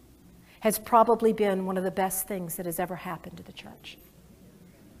has probably been one of the best things that has ever happened to the church.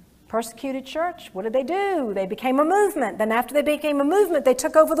 Persecuted church, what did they do? They became a movement. Then after they became a movement, they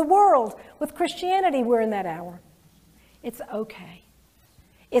took over the world. With Christianity, we're in that hour. It's okay.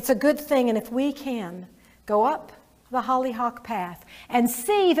 It's a good thing, and if we can go up the hollyhock path and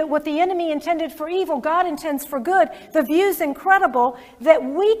see that what the enemy intended for evil, God intends for good, the view's incredible, that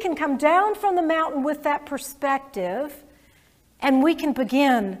we can come down from the mountain with that perspective and we can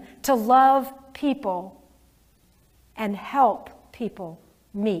begin to love people and help people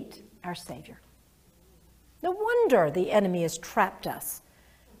meet our Savior. No wonder the enemy has trapped us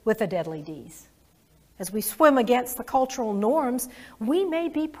with the deadly D's. As we swim against the cultural norms, we may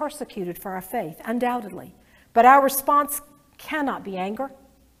be persecuted for our faith, undoubtedly. But our response cannot be anger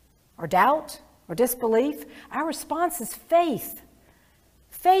or doubt or disbelief. Our response is faith.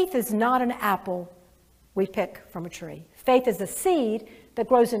 Faith is not an apple we pick from a tree. Faith is a seed that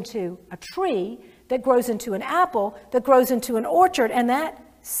grows into a tree, that grows into an apple, that grows into an orchard, and that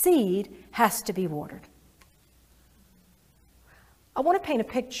seed has to be watered. I want to paint a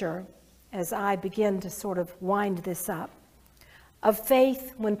picture as I begin to sort of wind this up of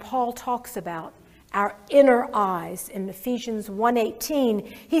faith when Paul talks about our inner eyes. In Ephesians 1:18,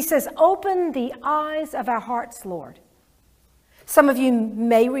 he says, "Open the eyes of our hearts, Lord." Some of you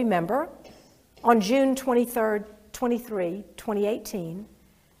may remember on June 23rd, 2018,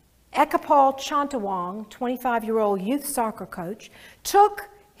 Ekapal Chantawang, 25-year-old youth soccer coach, took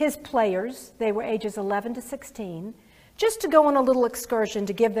his players, they were ages 11 to 16, just to go on a little excursion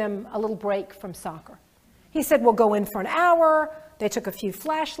to give them a little break from soccer. He said, we'll go in for an hour. They took a few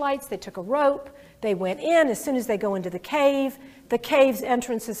flashlights, they took a rope, they went in. As soon as they go into the cave's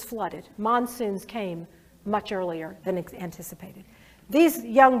entrance is flooded. Monsoons came much earlier than anticipated. These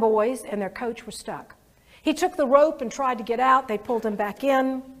young boys and their coach were stuck. He took the rope and tried to get out. They pulled him back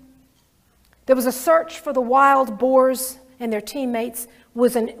in. There was a search for the wild boars and their teammates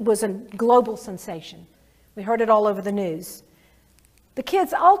was a global sensation. We heard it all over the news. The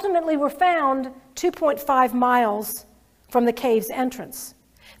kids ultimately were found 2.5 miles from the cave's entrance.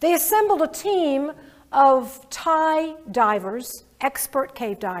 They assembled a team of Thai divers, expert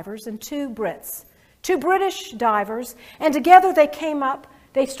cave divers, and two British divers, and together they came up.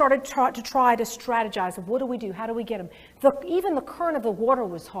 They started to try to strategize. What do we do? How do we get them? Even the current of the water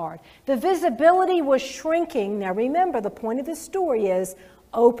was hard. The visibility was shrinking. Now remember, the point of this story is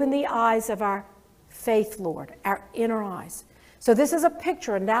open the eyes of our faith, Lord, our inner eyes. So this is a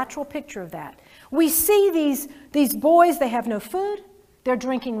picture, a natural picture of that. We see these boys, they have no food. They're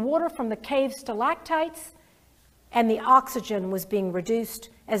drinking water from the cave stalactites, and the oxygen was being reduced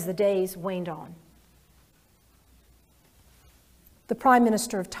as the days waned on. The Prime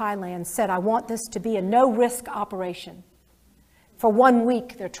Minister of Thailand said, I want this to be a no-risk operation. For 1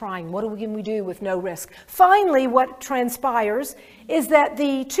 week, they're trying. What can we do with no risk? Finally, what transpires is that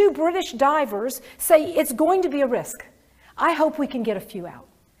the two British divers say, it's going to be a risk. I hope we can get a few out.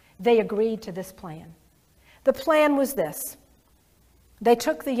 They agreed to this plan. The plan was this. They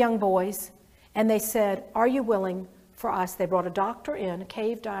took the young boys and they said, are you willing for us? They brought a doctor in, a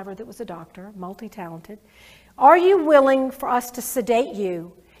cave diver that was a doctor, multi-talented. Are you willing for us to sedate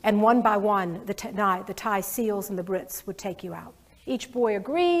you? And one by one, the Thai SEALs and the Brits would take you out. Each boy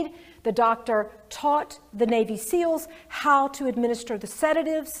agreed. The doctor taught the Navy SEALs how to administer the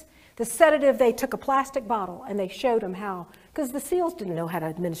sedatives. The sedative, they took a plastic bottle and they showed them how, because the SEALs didn't know how to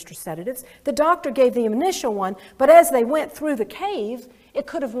administer sedatives. The doctor gave the initial one, but as they went through the cave, it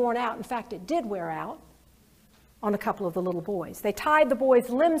could have worn out. In fact, it did wear out on a couple of the little boys. They tied the boys'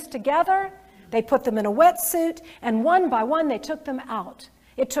 limbs together, they put them in a wetsuit, and one by one they took them out.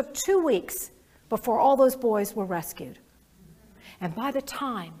 It took 2 weeks before all those boys were rescued. And by the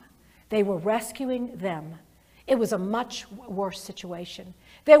time they were rescuing them, it was a much worse situation.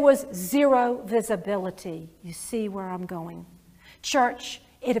 There was zero visibility. You see where I'm going. Church,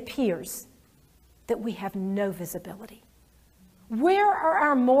 it appears that we have no visibility. Where are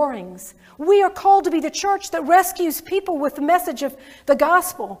our moorings? We are called to be the church that rescues people with the message of the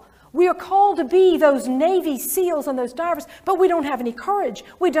gospel. We are called to be those Navy SEALs and those divers, but we don't have any courage.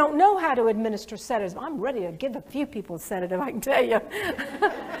 We don't know how to administer sedatives. I'm ready to give a few people a sedative, I can tell you.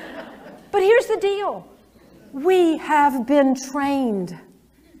 But here's the deal. We have been trained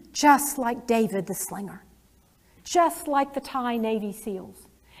just like David the slinger, just like the Thai Navy SEALs,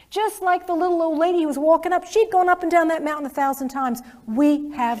 just like the little old lady who was walking up. She'd gone up and down that mountain 1,000 times.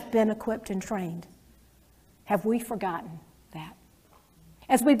 We have been equipped and trained. Have we forgotten that?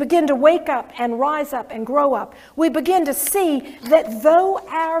 As we begin to wake up and rise up and grow up, we begin to see that though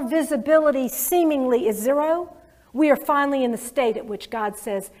our visibility seemingly is zero, we are finally in the state at which God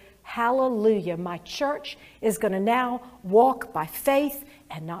says, hallelujah, my church is going to now walk by faith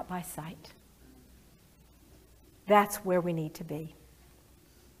and not by sight. That's where we need to be.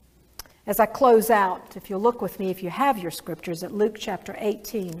 As I close out, if you'll look with me, if you have your scriptures, at Luke chapter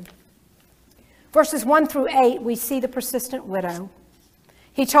 18. Verses 1 through 8, we see the persistent widow.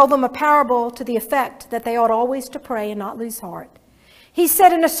 He told them a parable to the effect that they ought always to pray and not lose heart. He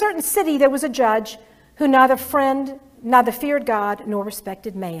said, in a certain city there was a judge who neither feared God nor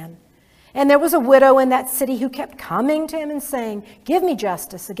respected man. And there was a widow in that city who kept coming to him and saying, give me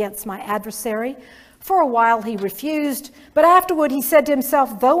justice against my adversary. For a while he refused, but afterward he said to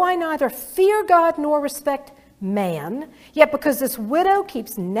himself, though I neither fear God nor respect man, yet because this widow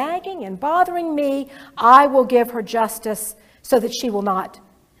keeps nagging and bothering me, I will give her justice so that she will not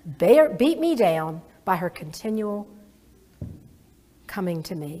beat me down by her continual coming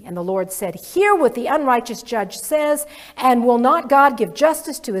to me. And the Lord said, hear what the unrighteous judge says, and will not God give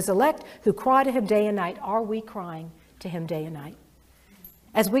justice to his elect who cry to him day and night? Are we crying to him day and night?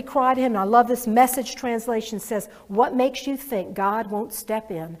 As we cry to him, and I love this Message translation says, what makes you think God won't step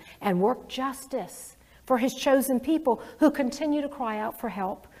in and work justice for his chosen people who continue to cry out for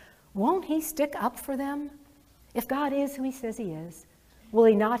help? Won't he stick up for them? If God is who he says he is, will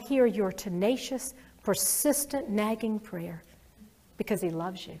he not hear your tenacious, persistent, nagging prayer? Because he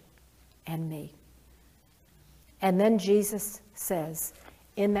loves you and me. And then Jesus says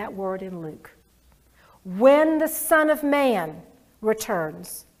in that word in Luke, when the Son of Man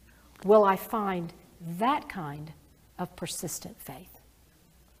returns, will I find that kind of persistent faith?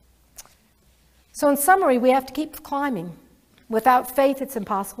 So in summary, we have to keep climbing. Without faith, it's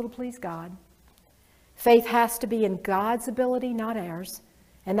impossible to please God. Faith has to be in God's ability, not ours.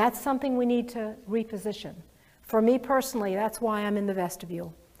 And that's something we need to reposition. For me personally, that's why I'm in the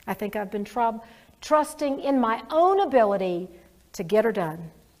vestibule. I think I've been trusting in my own ability to get her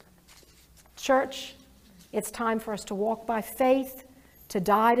done. Church, it's time for us to walk by faith, to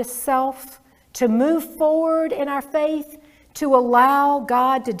die to self, to move forward in our faith, to allow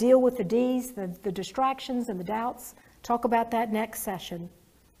God to deal with the D's, the distractions and the doubts. Talk about that next session.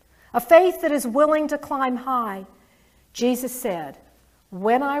 A faith that is willing to climb high. Jesus said,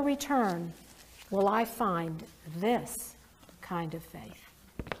 when I return, will I find this kind of faith?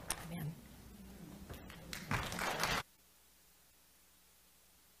 Amen.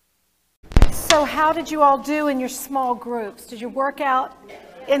 So how did you all do in your small groups? Did you work out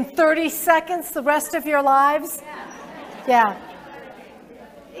in 30 seconds the rest of your lives? Yeah.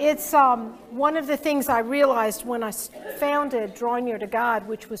 It's one of the things I realized when I founded Drawing Near to God,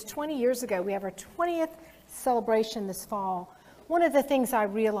 which was 20 years ago. We have our 20th celebration this fall. One of the things I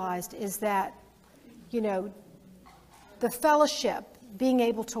realized is that, the fellowship, being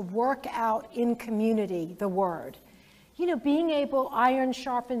able to work out in community the word, being able, iron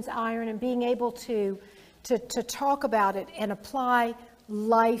sharpens iron, and being able to talk about it and apply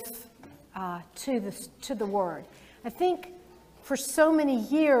life to the word. I think for so many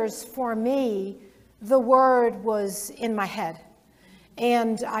years, for me, the word was in my head.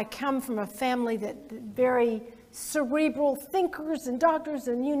 And I come from a family that very cerebral thinkers and doctors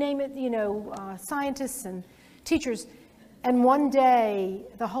and you name it, scientists and teachers. And one day,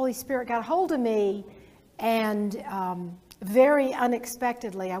 the Holy Spirit got a hold of me, and very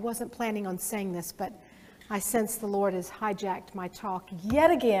unexpectedly, I wasn't planning on saying this, but I sense the Lord has hijacked my talk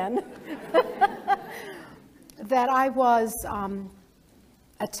yet again, that I was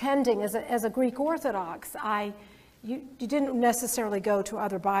attending as a Greek Orthodox. You didn't necessarily go to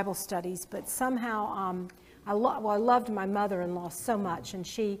other Bible studies, but somehow I loved my mother-in-law so much, and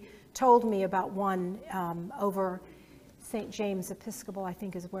she told me about one over St. James Episcopal, I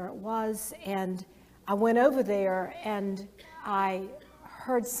think is where it was, and I went over there and I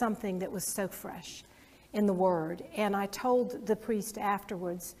heard something that was so fresh in the Word, and I told the priest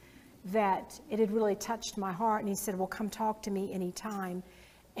afterwards that it had really touched my heart, and he said, well, come talk to me anytime.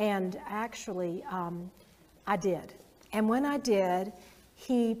 And actually, I did. And when I did,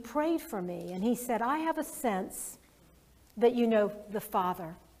 he prayed for me, and he said, I have a sense that you know the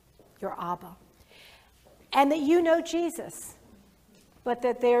Father, your Abba, and that you know Jesus, but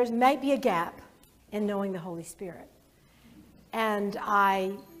that there might be a gap in knowing the Holy Spirit. And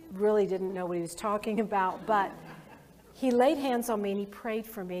I really didn't know what he was talking about, but he laid hands on me and he prayed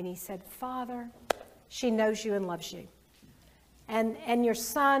for me, and he said, Father, she knows you and loves you. And your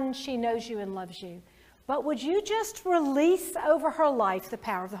son, she knows you and loves you. But would you just release over her life the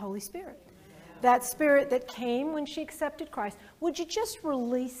power of the Holy Spirit? That Spirit that came when she accepted Christ. Would you just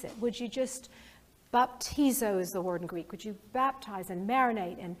release it? Would you just, baptizo is the word in Greek, would you baptize and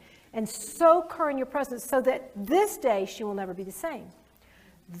marinate and soak her in your presence so that this day she will never be the same?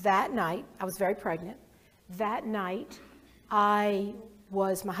 That night, I was very pregnant. That night, my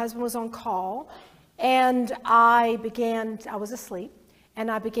husband was on call, and I was asleep, and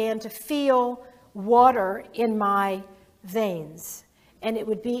I began to feel water in my veins. And it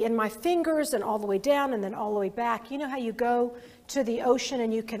would be in my fingers and all the way down and then all the way back. You know how you go to the ocean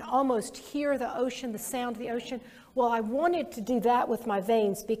and you can almost hear the ocean, the sound of the ocean? Well, I wanted to do that with my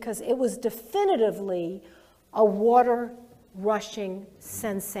veins because it was definitively a water rushing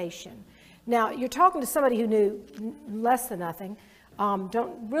sensation. Now, you're talking to somebody who knew less than nothing,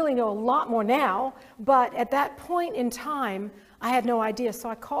 don't really know a lot more now, but at that point in time, I had no idea. So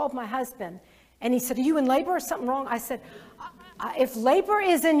I called my husband, and he said, are you in labor or something wrong? I said, if labor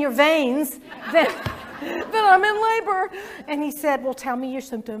is in your veins, then I'm in labor. And he said, well, tell me your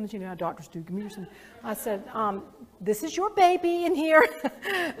symptoms. You know how doctors do. Give me your symptoms. I said, this is your baby in here.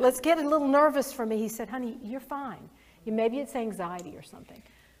 Let's get a little nervous for me. He said, honey, you're fine. Maybe it's anxiety or something.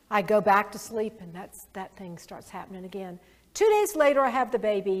 I go back to sleep, and that thing starts happening again. 2 days later, I have the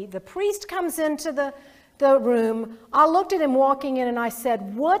baby. The priest comes into the room. I looked at him walking in and I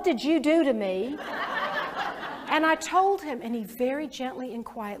said, "What did you do to me?" And I told him, and he very gently and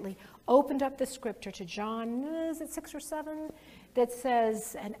quietly opened up the scripture to John, is it 6 or 7, that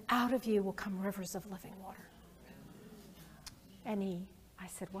says, "And out of you will come rivers of living water." And I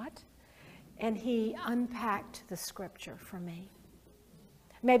said, "What?" And he unpacked the scripture for me.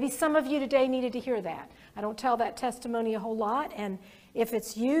 Maybe some of you today needed to hear that. I don't tell that testimony a whole lot, and if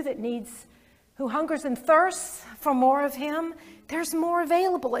it's you that who hungers and thirsts for more of him, there's more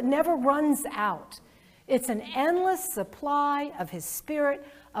available. It never runs out. It's an endless supply of his Spirit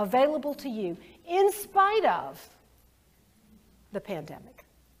available to you in spite of the pandemic,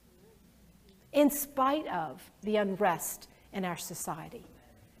 in spite of the unrest in our society.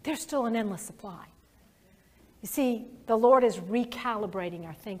 There's still an endless supply. You see, the Lord is recalibrating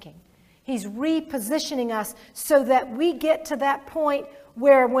our thinking. He's repositioning us so that we get to that point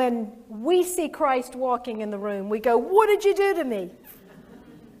where when we see Christ walking in the room, we go, "What did you do to me?"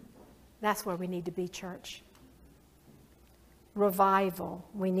 That's where we need to be, church. Revival.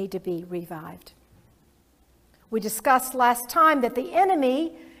 We need to be revived. We discussed last time that the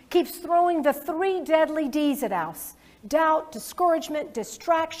enemy keeps throwing the 3 deadly D's at us: doubt, discouragement,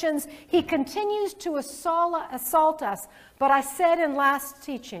 distractions. He continues to assault us. But I said in last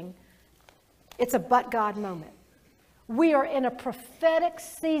teaching, it's a but God moment. We are in a prophetic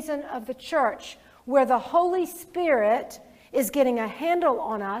season of the church where the Holy Spirit is getting a handle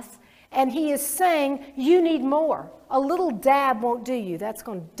on us, and he is saying, you need more. A little dab won't do you. That's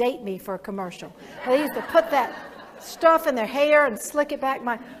going to date me for a commercial. They used to put that stuff in their hair and slick it back.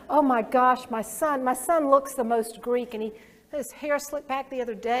 Oh my gosh, my son looks the most Greek, and his hair slicked back the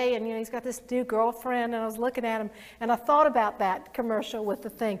other day, and he's got this new girlfriend, and I was looking at him, and I thought about that commercial with the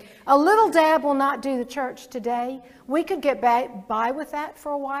thing. A little dab will not do the church today. We could get by with that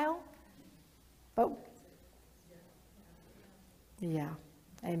for a while, but yeah,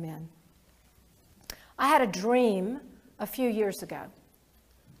 amen. I had a dream a few years ago.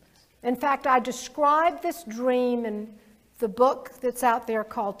 In fact, I described this dream in the book that's out there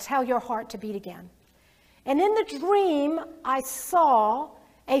called Tell Your Heart to Beat Again. And in the dream, I saw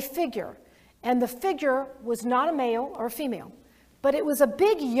a figure. And the figure was not a male or a female, but it was a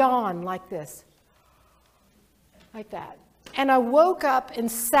big yawn like this, like that. And I woke up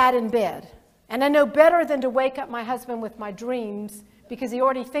and sat in bed. And I know better than to wake up my husband with my dreams because he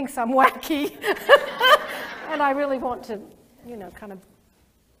already thinks I'm wacky. And I really want to, kind of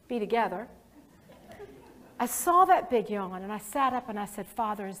be together. I saw that big yawn, and I sat up and I said,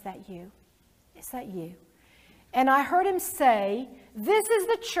 Father, is that you? Is that you? And I heard him say, this is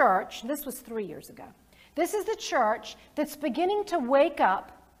the church, this was 3 years ago, this is the church that's beginning to wake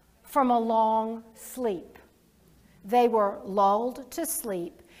up from a long sleep. They were lulled to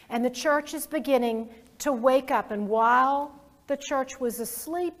sleep, and the church is beginning to wake up. And while the church was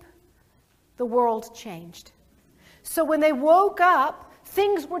asleep, the world changed. So when they woke up,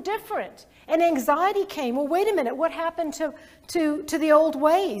 things were different. And anxiety came. Well, wait a minute. What happened to the old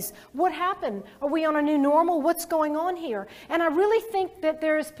ways? What happened? Are we on a new normal? What's going on here? And I really think that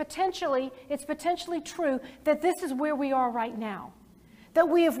it's potentially true that this is where we are right now. That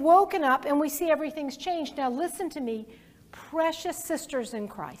we have woken up and we see everything's changed. Now listen to me, precious sisters in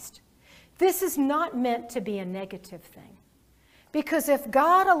Christ. This is not meant to be a negative thing. Because if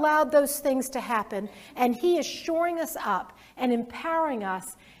God allowed those things to happen and he is shoring us up and empowering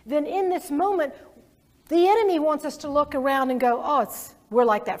us, then in this moment, the enemy wants us to look around and go, we're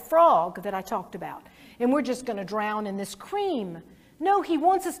like that frog that I talked about, and we're just going to drown in this cream. No, he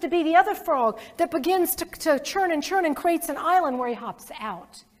wants us to be the other frog that begins to churn and creates an island where he hops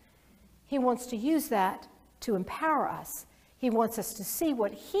out. He wants to use that to empower us. He wants us to see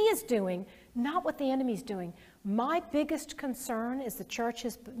what he is doing, not what the enemy's doing. My biggest concern is the church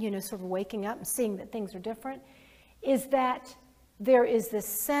is, sort of waking up and seeing that things are different, is that there is this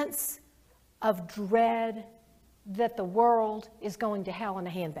sense of dread that the world is going to hell in a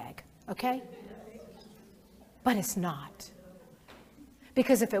handbag, okay? But it's not.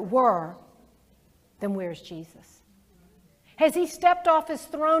 Because if it were, then where's Jesus? Has he stepped off his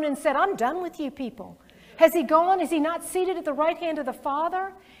throne and said, I'm done with you people? Has he gone? Is he not seated at the right hand of the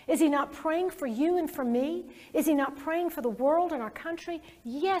Father? Is he not praying for you and for me? Is he not praying for the world and our country?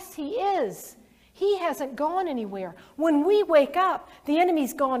 Yes, he is. He hasn't gone anywhere. When we wake up, the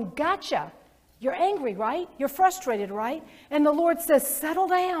enemy's gone, gotcha. You're angry, right? You're frustrated, right? And the Lord says, settle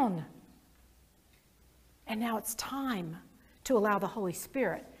down. And now it's time to allow the Holy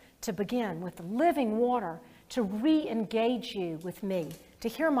Spirit to begin with the living water to re-engage you with me, to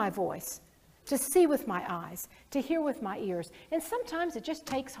hear my voice, to see with my eyes, to hear with my ears. And sometimes it just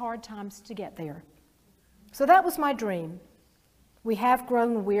takes hard times to get there. So that was my dream. We have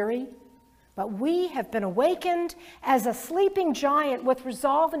grown weary, but we have been awakened as a sleeping giant with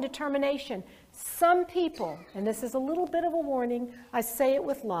resolve and determination. Some people, and this is a little bit of a warning, I say it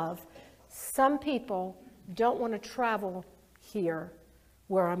with love, some people don't want to travel here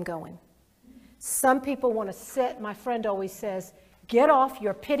where I'm going. Some people want to sit, my friend always says, get off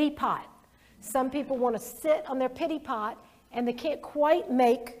your pity pot. Some people want to sit on their pity pot and they can't quite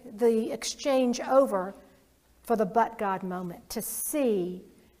make the exchange over for the but God moment. To see,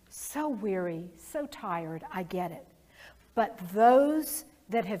 so weary, so tired, I get it. But those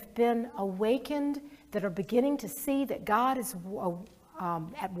that have been awakened, that are beginning to see that God is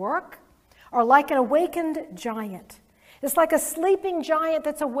at work, are like an awakened giant. It's like a sleeping giant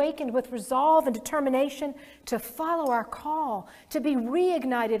that's awakened with resolve and determination to follow our call, to be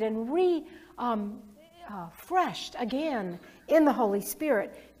reignited and refreshed again in the Holy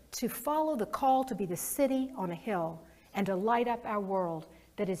Spirit, to follow the call to be the city on a hill and to light up our world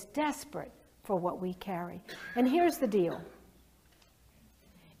that is desperate for what we carry. And here's the deal.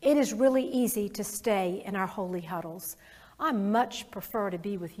 It is really easy to stay in our holy huddles. I much prefer to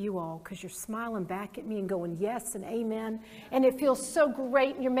be with you all because you're smiling back at me and going yes and amen. And it feels so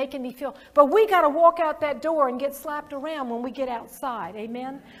great and you're making me feel, but we got to walk out that door and get slapped around when we get outside.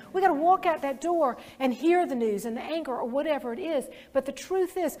 Amen. We got to walk out that door and hear the news and the anger or whatever it is. But the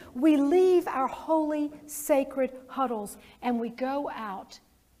truth is we leave our holy, sacred huddles and we go out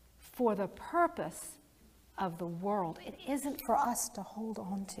for the purpose of the world. It isn't for us to hold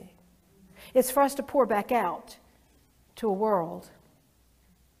on to. It's for us to pour back out to a world.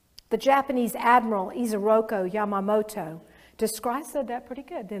 The Japanese Admiral Isoroku Yamamoto described, I said that pretty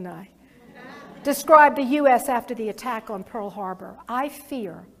good, didn't I? Described the U.S. after the attack on Pearl Harbor. I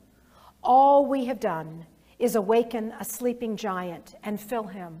fear all we have done is awaken a sleeping giant and fill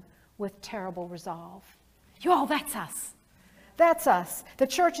him with terrible resolve. You all, that's us. That's us. The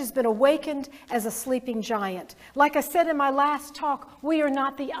church has been awakened as a sleeping giant. Like I said in my last talk, we are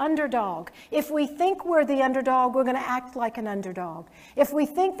not the underdog. If we think we're the underdog, we're going to act like an underdog. If we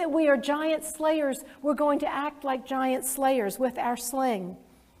think that we are giant slayers, we're going to act like giant slayers with our sling.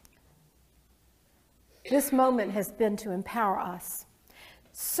 This moment has been to empower us.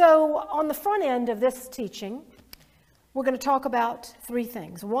 So on the front end of this teaching, we're going to talk about three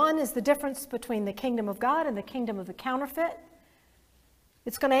things. One is the difference between the kingdom of God and the kingdom of the counterfeit.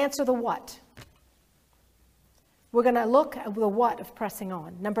 It's going to answer the what. We're going to look at the what of pressing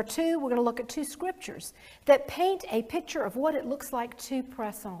on. Number two, we're going to look at two scriptures that paint a picture of what it looks like to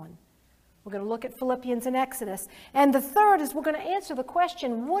press on. We're going to look at Philippians and Exodus. And the third is we're going to answer the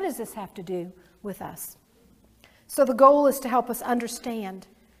question, what does this have to do with us? So the goal is to help us understand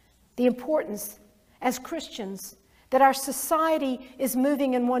the importance as Christians that our society is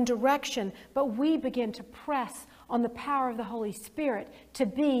moving in one direction, but we begin to press on the power of the Holy Spirit to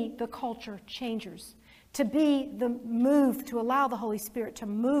be the culture changers, to be the move, to allow the Holy Spirit to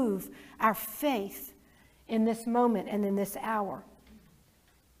move our faith in this moment and in this hour.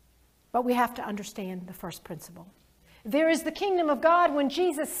 But we have to understand the first principle. There is the kingdom of God when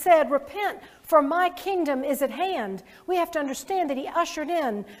Jesus said, repent, for my kingdom is at hand. We have to understand that he ushered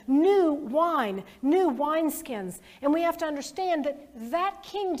in new wine, new wineskins. And we have to understand that that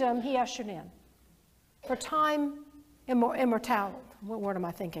kingdom he ushered in for time, immortality. What word am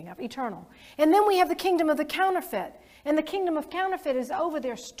I thinking of? Eternal. And then we have the kingdom of the counterfeit. And the kingdom of counterfeit is over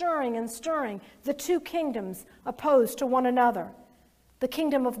there stirring and stirring, the two kingdoms opposed to one another. The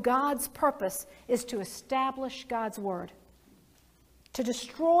kingdom of God's purpose is to establish God's word, to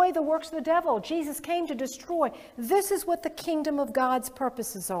destroy the works of the devil. Jesus came to destroy. This is what the kingdom of God's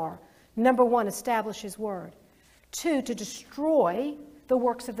purposes are. Number one, establish his word. Two, to destroy the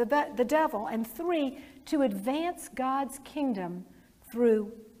works of the devil. And three, to advance God's kingdom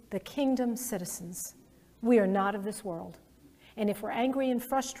through the kingdom citizens. We are not of this world. And if we're angry and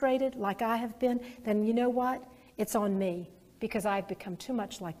frustrated like I have been, then you know what? It's on me, because I've become too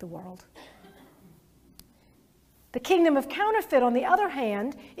much like the world. The kingdom of counterfeit, on the other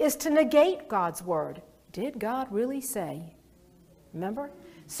hand, is to negate God's word. Did God really say? Remember?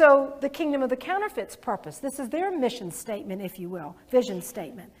 So the kingdom of the counterfeit's purpose, this is their mission statement, if you will, vision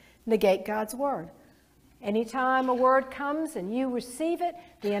statement. Negate God's word. Anytime a word comes and you receive it,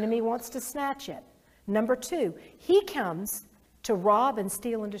 the enemy wants to snatch it. Number two, he comes to rob and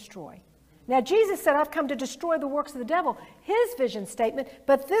steal and destroy. Now, Jesus said, I've come to destroy the works of the devil, his vision statement,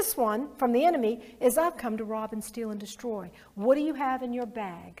 but this one from the enemy is, I've come to rob and steal and destroy. What do you have in your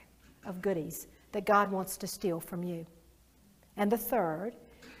bag of goodies that God wants to steal from you? And the third,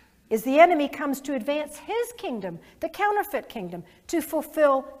 is the enemy comes to advance his kingdom, the counterfeit kingdom, to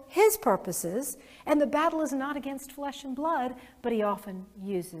fulfill his purposes. And the battle is not against flesh and blood, but he often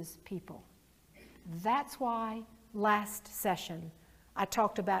uses people. That's why last session I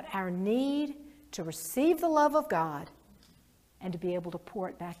talked about our need to receive the love of God and to be able to pour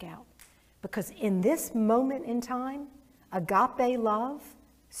it back out. Because in this moment in time, agape love,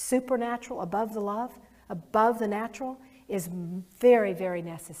 supernatural, above the natural, is very, very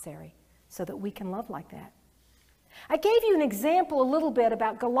necessary so that we can love like that. I gave you an example a little bit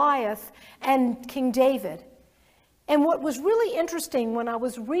about Goliath and King David. And what was really interesting when I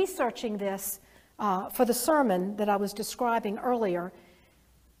was researching this for the sermon that I was describing earlier,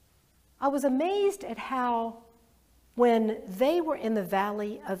 I was amazed at how when they were in the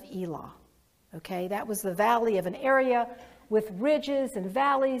valley of Elah, okay, that was the valley of an area with ridges and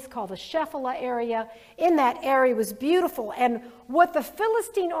valleys called the Shephelah area. In that area was beautiful. And what the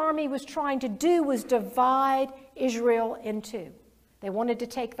Philistine army was trying to do was divide Israel in two. They wanted to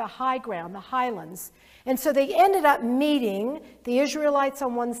take the high ground, the highlands. And so they ended up meeting the Israelites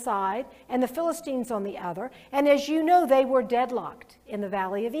on one side and the Philistines on the other. And as you know, they were deadlocked in the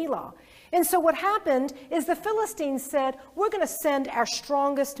valley of Elah. And so what happened is the Philistines said, we're going to send our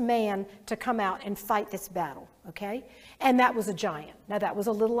strongest man to come out and fight this battle, okay? And that was a giant. Now, that was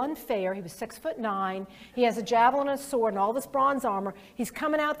a little unfair. He was 6'9". He has a javelin and a sword and all this bronze armor. He's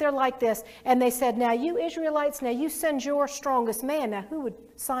coming out there like this. And they said, now you Israelites, now you send your strongest man. Now, who would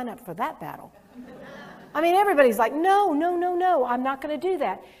sign up for that battle? I mean, everybody's like, no, no, no, no, I'm not going to do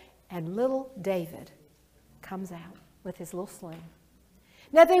that. And little David comes out with his little sling.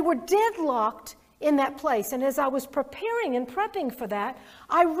 Now, they were deadlocked in that place. And as I was preparing and prepping for that,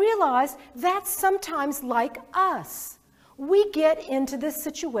 I realized that's sometimes like us. We get into this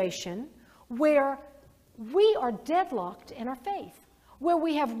situation where we are deadlocked in our faith, where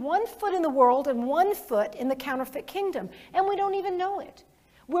we have one foot in the world and one foot in the counterfeit kingdom, and we don't even know it,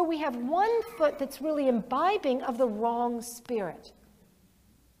 where we have one foot that's really imbibing of the wrong spirit.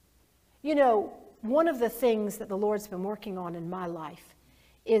 You know, one of the things that the Lord's been working on in my life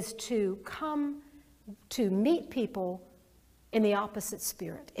is to come to meet people in the opposite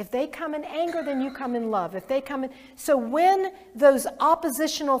spirit. If they come in anger, then you come in love. If they come in, so when those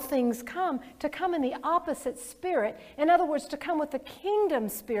oppositional things come, to come in the opposite spirit, in other words, to come with the kingdom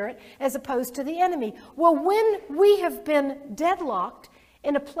spirit as opposed to the enemy. Well, when we have been deadlocked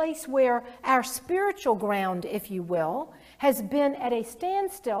in a place where our spiritual ground, if you will, has been at a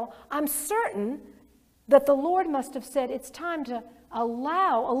standstill, I'm certain that the Lord must have said it's time to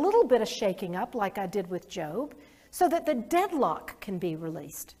allow a little bit of shaking up like I did with Job so that the deadlock can be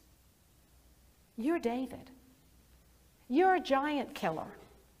released. You're David. You're a giant killer.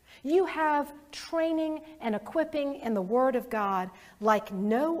 You have training and equipping in the Word of God like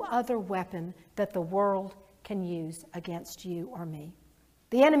no other weapon that the world can use against you or me.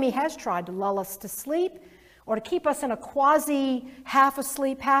 The enemy has tried to lull us to sleep or to keep us in a quasi half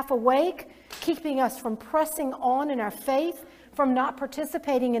asleep, half awake, keeping us from pressing on in our faith, from not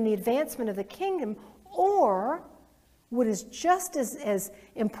participating in the advancement of the kingdom, or what is just as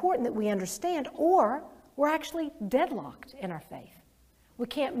important that we understand, or we're actually deadlocked in our faith. We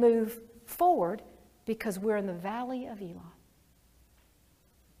can't move forward because we're in the valley of Elah.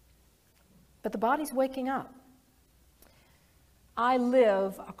 But the body's waking up. I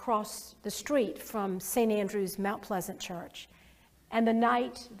live across the street from St. Andrew's Mount Pleasant Church. And the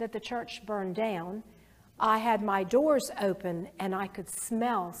night that the church burned down, I had my doors open and I could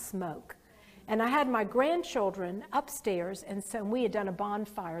smell smoke. And I had my grandchildren upstairs, and so we had done a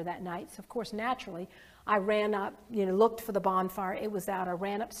bonfire that night. So, of course, naturally, I ran up, looked for the bonfire. It was out. I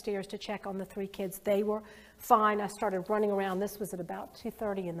ran upstairs to check on the three kids. They were fine. I started running around. This was at about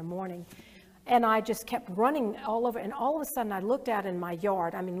 2:30 in the morning. And I just kept running all over. And all of a sudden, I looked out in my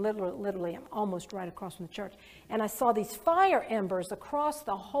yard. I mean, literally, I'm almost right across from the church. And I saw these fire embers across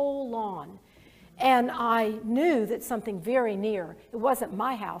the whole lawn. And I knew that something very near, it wasn't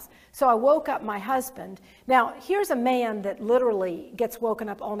my house. So I woke up my husband. Now, here's a man that literally gets woken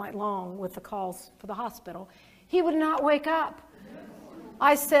up all night long with the calls for the hospital. He would not wake up.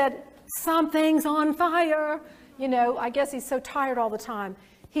 I said, something's on fire. I guess he's so tired all the time.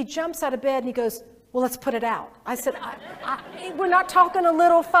 He jumps out of bed and he goes, well, let's put it out. I said, we're not talking a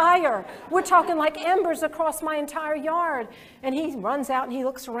little fire. We're talking like embers across my entire yard. And he runs out and he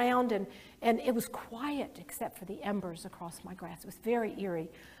looks around, and it was quiet except for the embers across my grass. It was very eerie.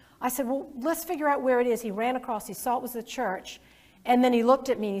 I said, well, let's figure out where it is. He ran across. He saw it was the church. And then he looked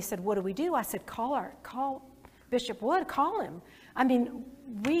at me and he said, what do we do? I said, call Bishop Wood, call him. I mean,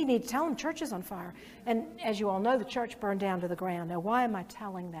 we need to tell them church is on fire. And as you all know, the church burned down to the ground. Now, why am I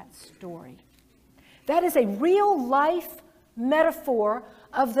telling that story? That is a real life metaphor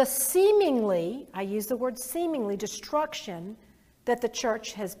of the seemingly, I use the word seemingly, destruction that the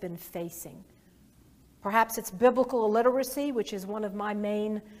church has been facing. Perhaps it's biblical illiteracy, which is one of my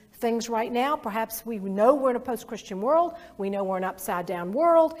main things right now. Perhaps we know we're in a post-Christian world. We know we're an upside-down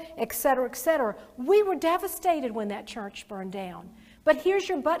world, et cetera, et cetera. We were devastated when that church burned down. But here's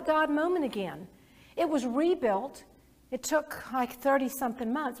your but God moment again. It was rebuilt. It took like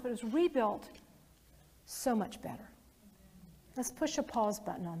 30-something months, but it was rebuilt so much better. Let's push a pause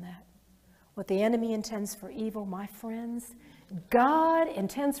button on that. What the enemy intends for evil, my friends, God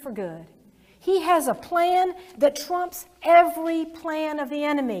intends for good. He has a plan that trumps every plan of the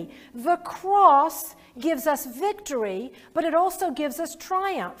enemy. The cross gives us victory, but it also gives us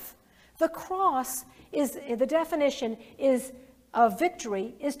triumph. The cross is, the definition is of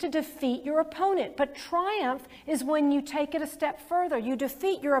victory is to defeat your opponent. But triumph is when you take it a step further. You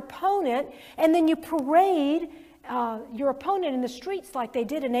defeat your opponent and then you parade your opponent in the streets like they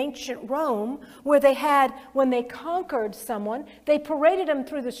did in ancient Rome, where they had, when they conquered someone, they paraded them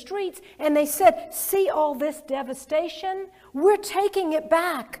through the streets and they said, see all this devastation? We're taking it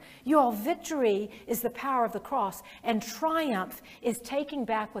back. Your victory is the power of the cross, and triumph is taking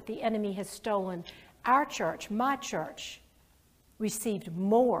back what the enemy has stolen. Our church, my church, received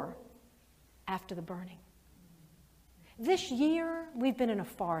more after the burning. This year, we've been in a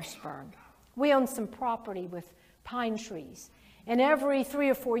forest burn. We own some property with pine trees. And every 3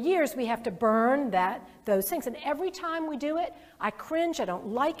 or 4 years, we have to burn those things. And every time we do it, I cringe, I don't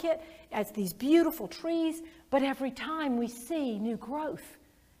like it. It's these beautiful trees, but every time we see new growth.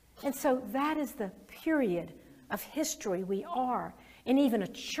 And so that is the period of history we are, in even a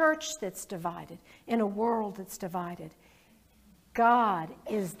church that's divided, in a world that's divided. God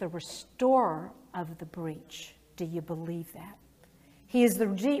is the restorer of the breach. Do you believe that? He is the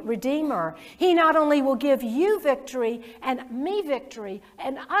Redeemer. He not only will give you victory and me victory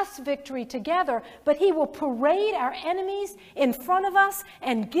and us victory together, but He will parade our enemies in front of us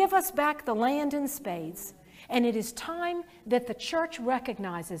and give us back the land in spades. And it is time that the church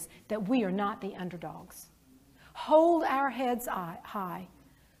recognizes that we are not the underdogs. Hold our heads high.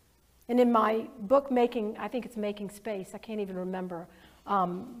 And in my book, I think it's Making Space, I can't even remember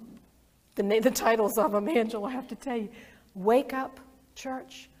the titles of them, Angela, I have to tell you. Wake up,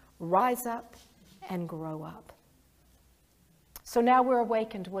 church, rise up, and grow up. So now we're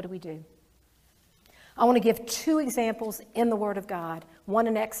awakened, what do? I want to give 2 examples in the Word of God, one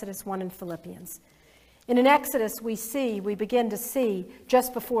in Exodus, one in Philippians. And in Exodus, we begin to see,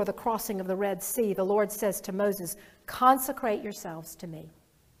 just before the crossing of the Red Sea, the Lord says to Moses, consecrate yourselves to me,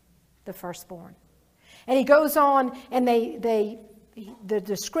 the firstborn. And he goes on, and the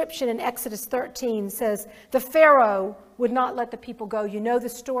description in Exodus 13 says, the Pharaoh would not let the people go. You know the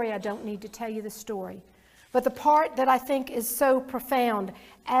story. I don't need to tell you the story. But the part that I think is so profound,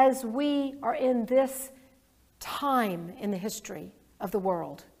 as we are in this time in the history of the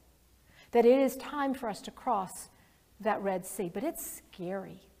world, that it is time for us to cross that Red Sea. But it's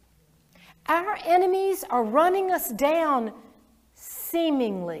scary. Our enemies are running us down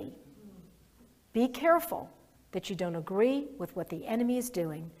seemingly. Be careful that you don't agree with what the enemy is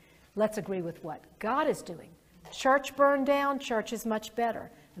doing. Let's agree with what God is doing. Church burned down, church is much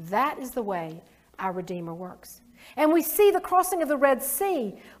better. That is the way our Redeemer works. And we see the crossing of the Red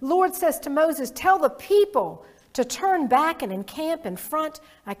Sea. Lord says to Moses, tell the people to turn back and encamp in front,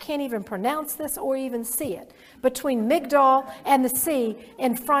 I can't even pronounce this or even see it, between Migdol and the sea,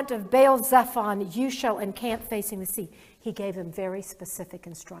 in front of Baal-zephon, you shall encamp facing the sea. He gave them very specific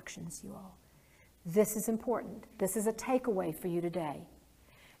instructions, you all. This is important. This is a takeaway for you today.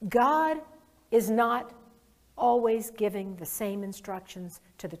 God is not always giving the same instructions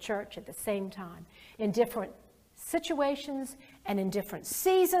to the church at the same time. In different situations and in different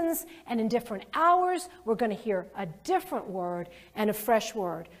seasons and in different hours, we're going to hear a different word and a fresh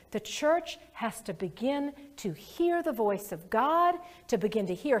word. The church has to begin to hear the voice of God, to begin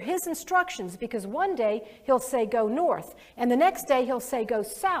to hear His instructions, because one day He'll say go north, and the next day He'll say go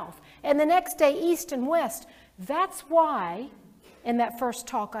south, and the next day east and west. That's why in that first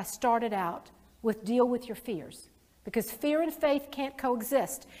talk I started out with deal with your fears. Because fear and faith can't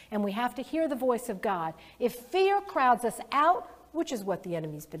coexist, and we have to hear the voice of God. If fear crowds us out, which is what the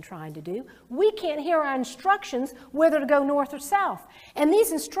enemy's been trying to do, we can't hear our instructions whether to go north or south. And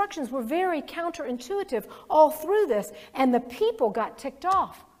these instructions were very counterintuitive all through this, and the people got ticked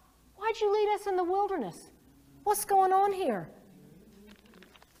off. Why'd you lead us in the wilderness? What's going on here?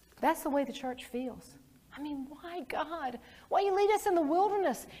 That's the way the church feels. I mean, why, God? Why you lead us in the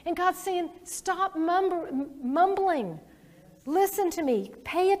wilderness? And God's saying, stop mumbling. Listen to me.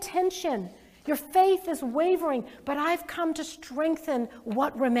 Pay attention. Your faith is wavering, but I've come to strengthen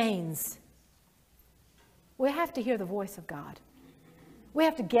what remains. We have to hear the voice of God. We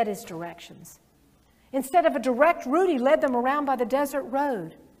have to get his directions. Instead of a direct route, he led them around by the desert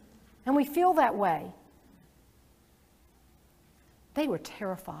road. And we feel that way. They were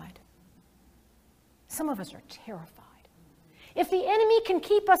terrified. Some of us are terrified. If the enemy can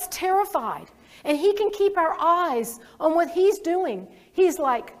keep us terrified, and he can keep our eyes on what he's doing, he's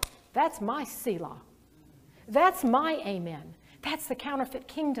like, that's my Selah. That's my amen. That's the counterfeit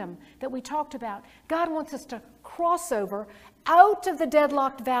kingdom that we talked about. God wants us to cross over out of the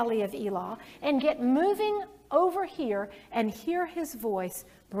deadlocked valley of Elah and get moving over here and hear his voice,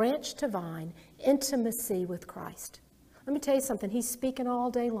 branch to vine, intimacy with Christ. Let me tell you something. He's speaking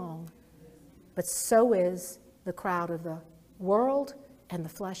all day long, but so is the crowd of the world and the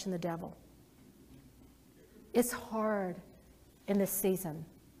flesh and the devil. It's hard in this season,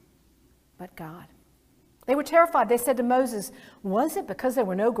 but God. They were terrified. They said to Moses, was it because there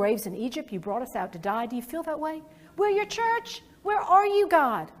were no graves in Egypt you brought us out to die? Do you feel that way? We're your church. Where are you,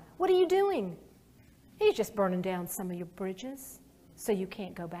 God? What are you doing? He's just burning down some of your bridges so you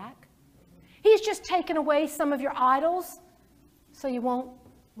can't go back. He's just taken away some of your idols so you won't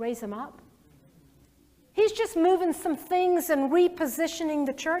raise them up. He's just moving some things and repositioning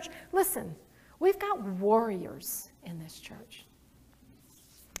the church. Listen, we've got warriors in this church.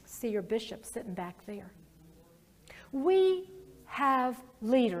 See your bishop sitting back there. We have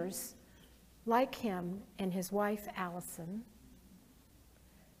leaders like him and his wife, Allison,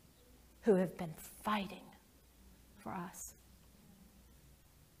 who have been fighting for us.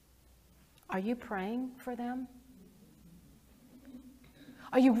 Are you praying for them?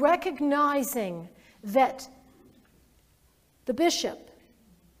 Are you recognizing that the bishop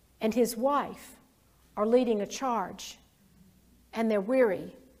and his wife are leading a charge and they're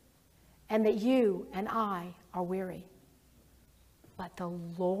weary, and that you and I are weary? But the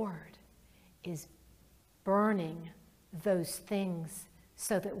Lord is burning those things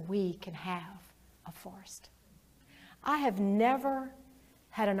so that we can have a forest. I have never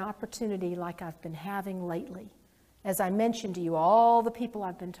had an opportunity like I've been having lately, as I mentioned to you, all the people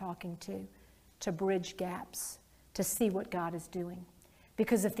I've been talking to bridge gaps, to see what God is doing.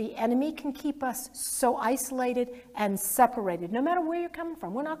 Because if the enemy can keep us so isolated and separated, no matter where you're coming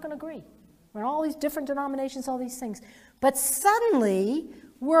from, we're not going to agree. We're in all these different denominations, all these things. But suddenly,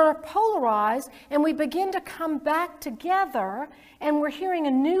 we're polarized, and we begin to come back together, and we're hearing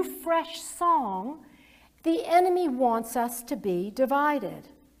a new, fresh song. The enemy wants us to be divided.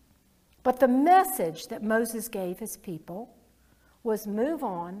 But the message that Moses gave his people was move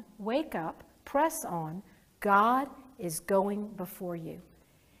on, wake up, press on. God is going before you.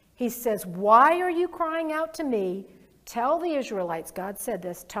 He says, why are you crying out to me? Tell the Israelites, God said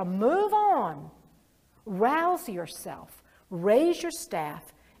this, to move on. Rouse yourself, raise your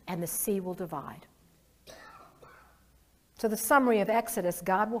staff, and the sea will divide. So the summary of Exodus,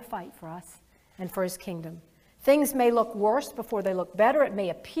 God will fight for us and for his kingdom. Things may look worse before they look better. It may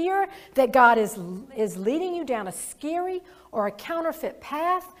appear that God is leading you down a scary or a counterfeit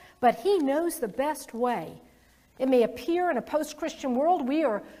path, but he knows the best way. It may appear in a post-Christian world we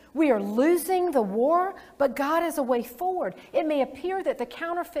are losing the war, but God has a way forward. It may appear that the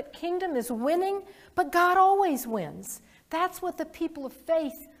counterfeit kingdom is winning, but God always wins. That's what the people of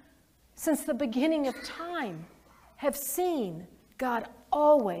faith, since the beginning of time, have seen. God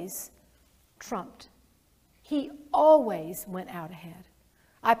always trumped. He always went out ahead.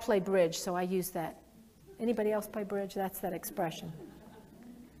 I play bridge, so I use that. Anybody else play bridge? That's that expression.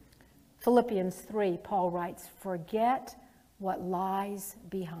 Philippians 3, Paul writes, forget what lies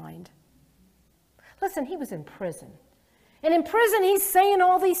behind. Listen, he was in prison. And in prison, he's saying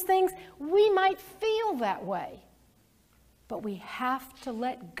all these things. We might feel that way. But we have to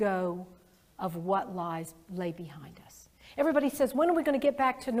let go of what lay behind us. Everybody says, when are we going to get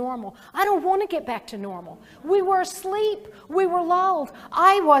back to normal? I don't want to get back to normal. We were asleep. We were lulled.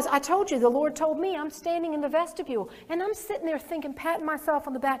 I told you, the Lord told me, I'm standing in the vestibule. And I'm sitting there thinking, patting myself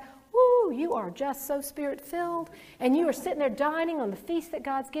on the back, woo, you are just so spirit-filled. And you are sitting there dining on the feast that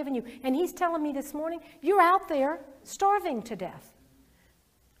God's given you. And he's telling me this morning, you're out there starving to death.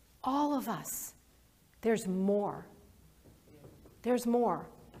 All of us. There's more. There's more.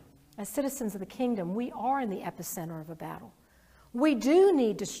 As citizens of the kingdom, we are in the epicenter of a battle. We do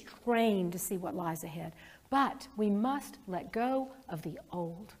need to strain to see what lies ahead, but we must let go of the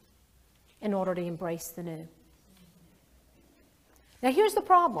old in order to embrace the new. Now here's the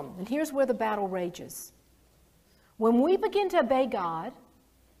problem, and here's where the battle rages. When we begin to obey God,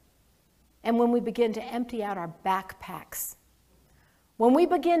 and when we begin to empty out our backpacks, when we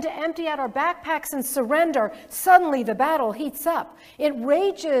begin to empty out our backpacks and surrender, suddenly the battle heats up. It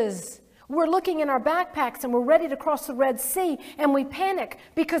rages. We're looking in our backpacks and we're ready to cross the Red Sea, and we panic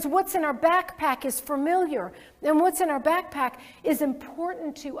because what's in our backpack is familiar, and what's in our backpack is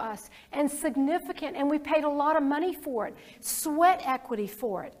important to us and significant, and we paid a lot of money for it, sweat equity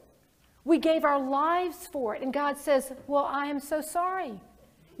for it. We gave our lives for it, and God says, well, I am so sorry.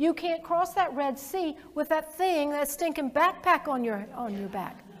 You can't cross that Red Sea with that thing, that stinking backpack on your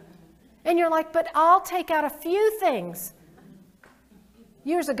back. And you're like, but I'll take out a few things.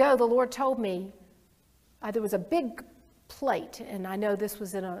 Years ago, the Lord told me there was a big plate, and I know this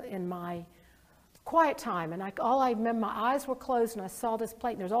was in my quiet time, and all I remember, my eyes were closed, and I saw this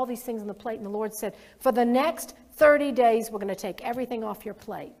plate, and there's all these things on the plate, and the Lord said, for the next 30 days, we're going to take everything off your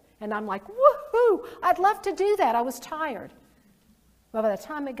plate. And I'm like, woohoo, I'd love to do that. I was tired. But by the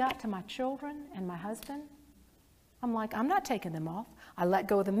time it got to my children and my husband, I'm like, I'm not taking them off. I let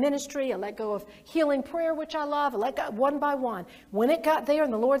go of the ministry. I let go of healing prayer, which I love. I let go one by one. When it got there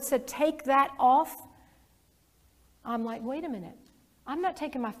and the Lord said, take that off, I'm like, wait a minute. I'm not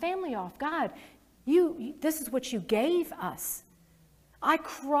taking my family off. God, this is what you gave us. I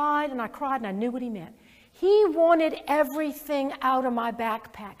cried and I cried, and I knew what he meant. He wanted everything out of my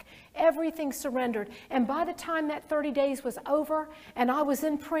backpack, everything surrendered. And by the time that 30 days was over and I was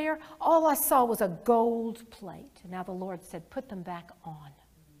in prayer, all I saw was a gold plate. And now the Lord said, put them back on.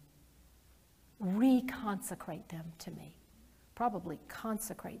 Reconsecrate them to me. Probably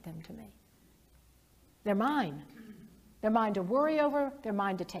consecrate them to me. They're mine. They're mine to worry over. They're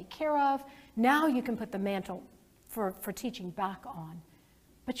mine to take care of. Now you can put the mantle for teaching back on.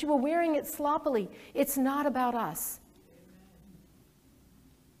 But you were wearing it sloppily. It's not about us.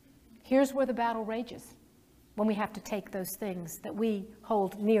 Here's where the battle rages, when we have to take those things that we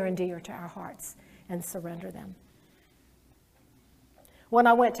hold near and dear to our hearts and surrender them. When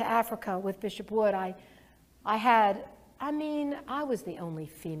I went to Africa with Bishop Wood, I was the only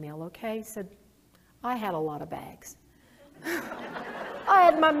female, okay? So I had a lot of bags. I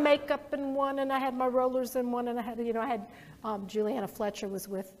had my makeup in one, and I had my rollers in one, and I had Juliana Fletcher was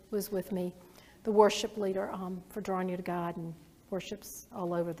with me, the worship leader for Drawing You to God, and worships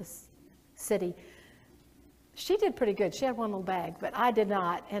all over the city. She did pretty good. She had one little bag, but I did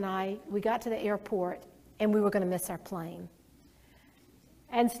not. And we got to the airport, and we were going to miss our plane.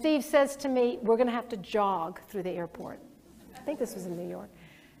 And Steve says to me, we're going to have to jog through the airport. I think this was in New York.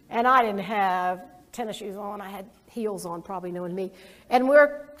 And I didn't have tennis shoes on. I had heels on, probably knowing me. And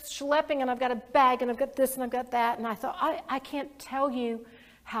we're schlepping, and I've got a bag, and I've got this, and I've got that. And I thought, I can't tell you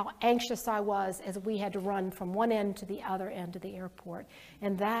how anxious I was as we had to run from one end to the other end of the airport.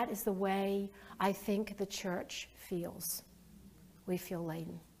 And that is the way I think the church feels. We feel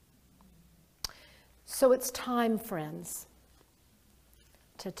laden. So it's time, friends,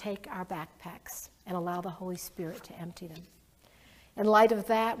 to take our backpacks and allow the Holy Spirit to empty them. In light of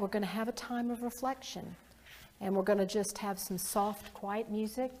that, we're going to have a time of reflection. And we're going to just have some soft, quiet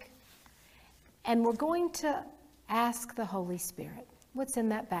music. And we're going to ask the Holy Spirit, what's in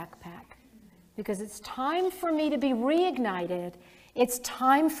that backpack? Because it's time for me to be reignited. It's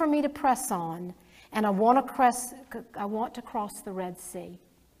time for me to press on. And I want to cross the Red Sea.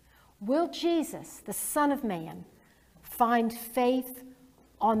 Will Jesus, the Son of Man, find faith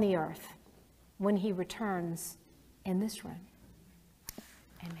on the earth when he returns in this room?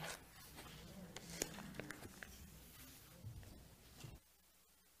 Amen.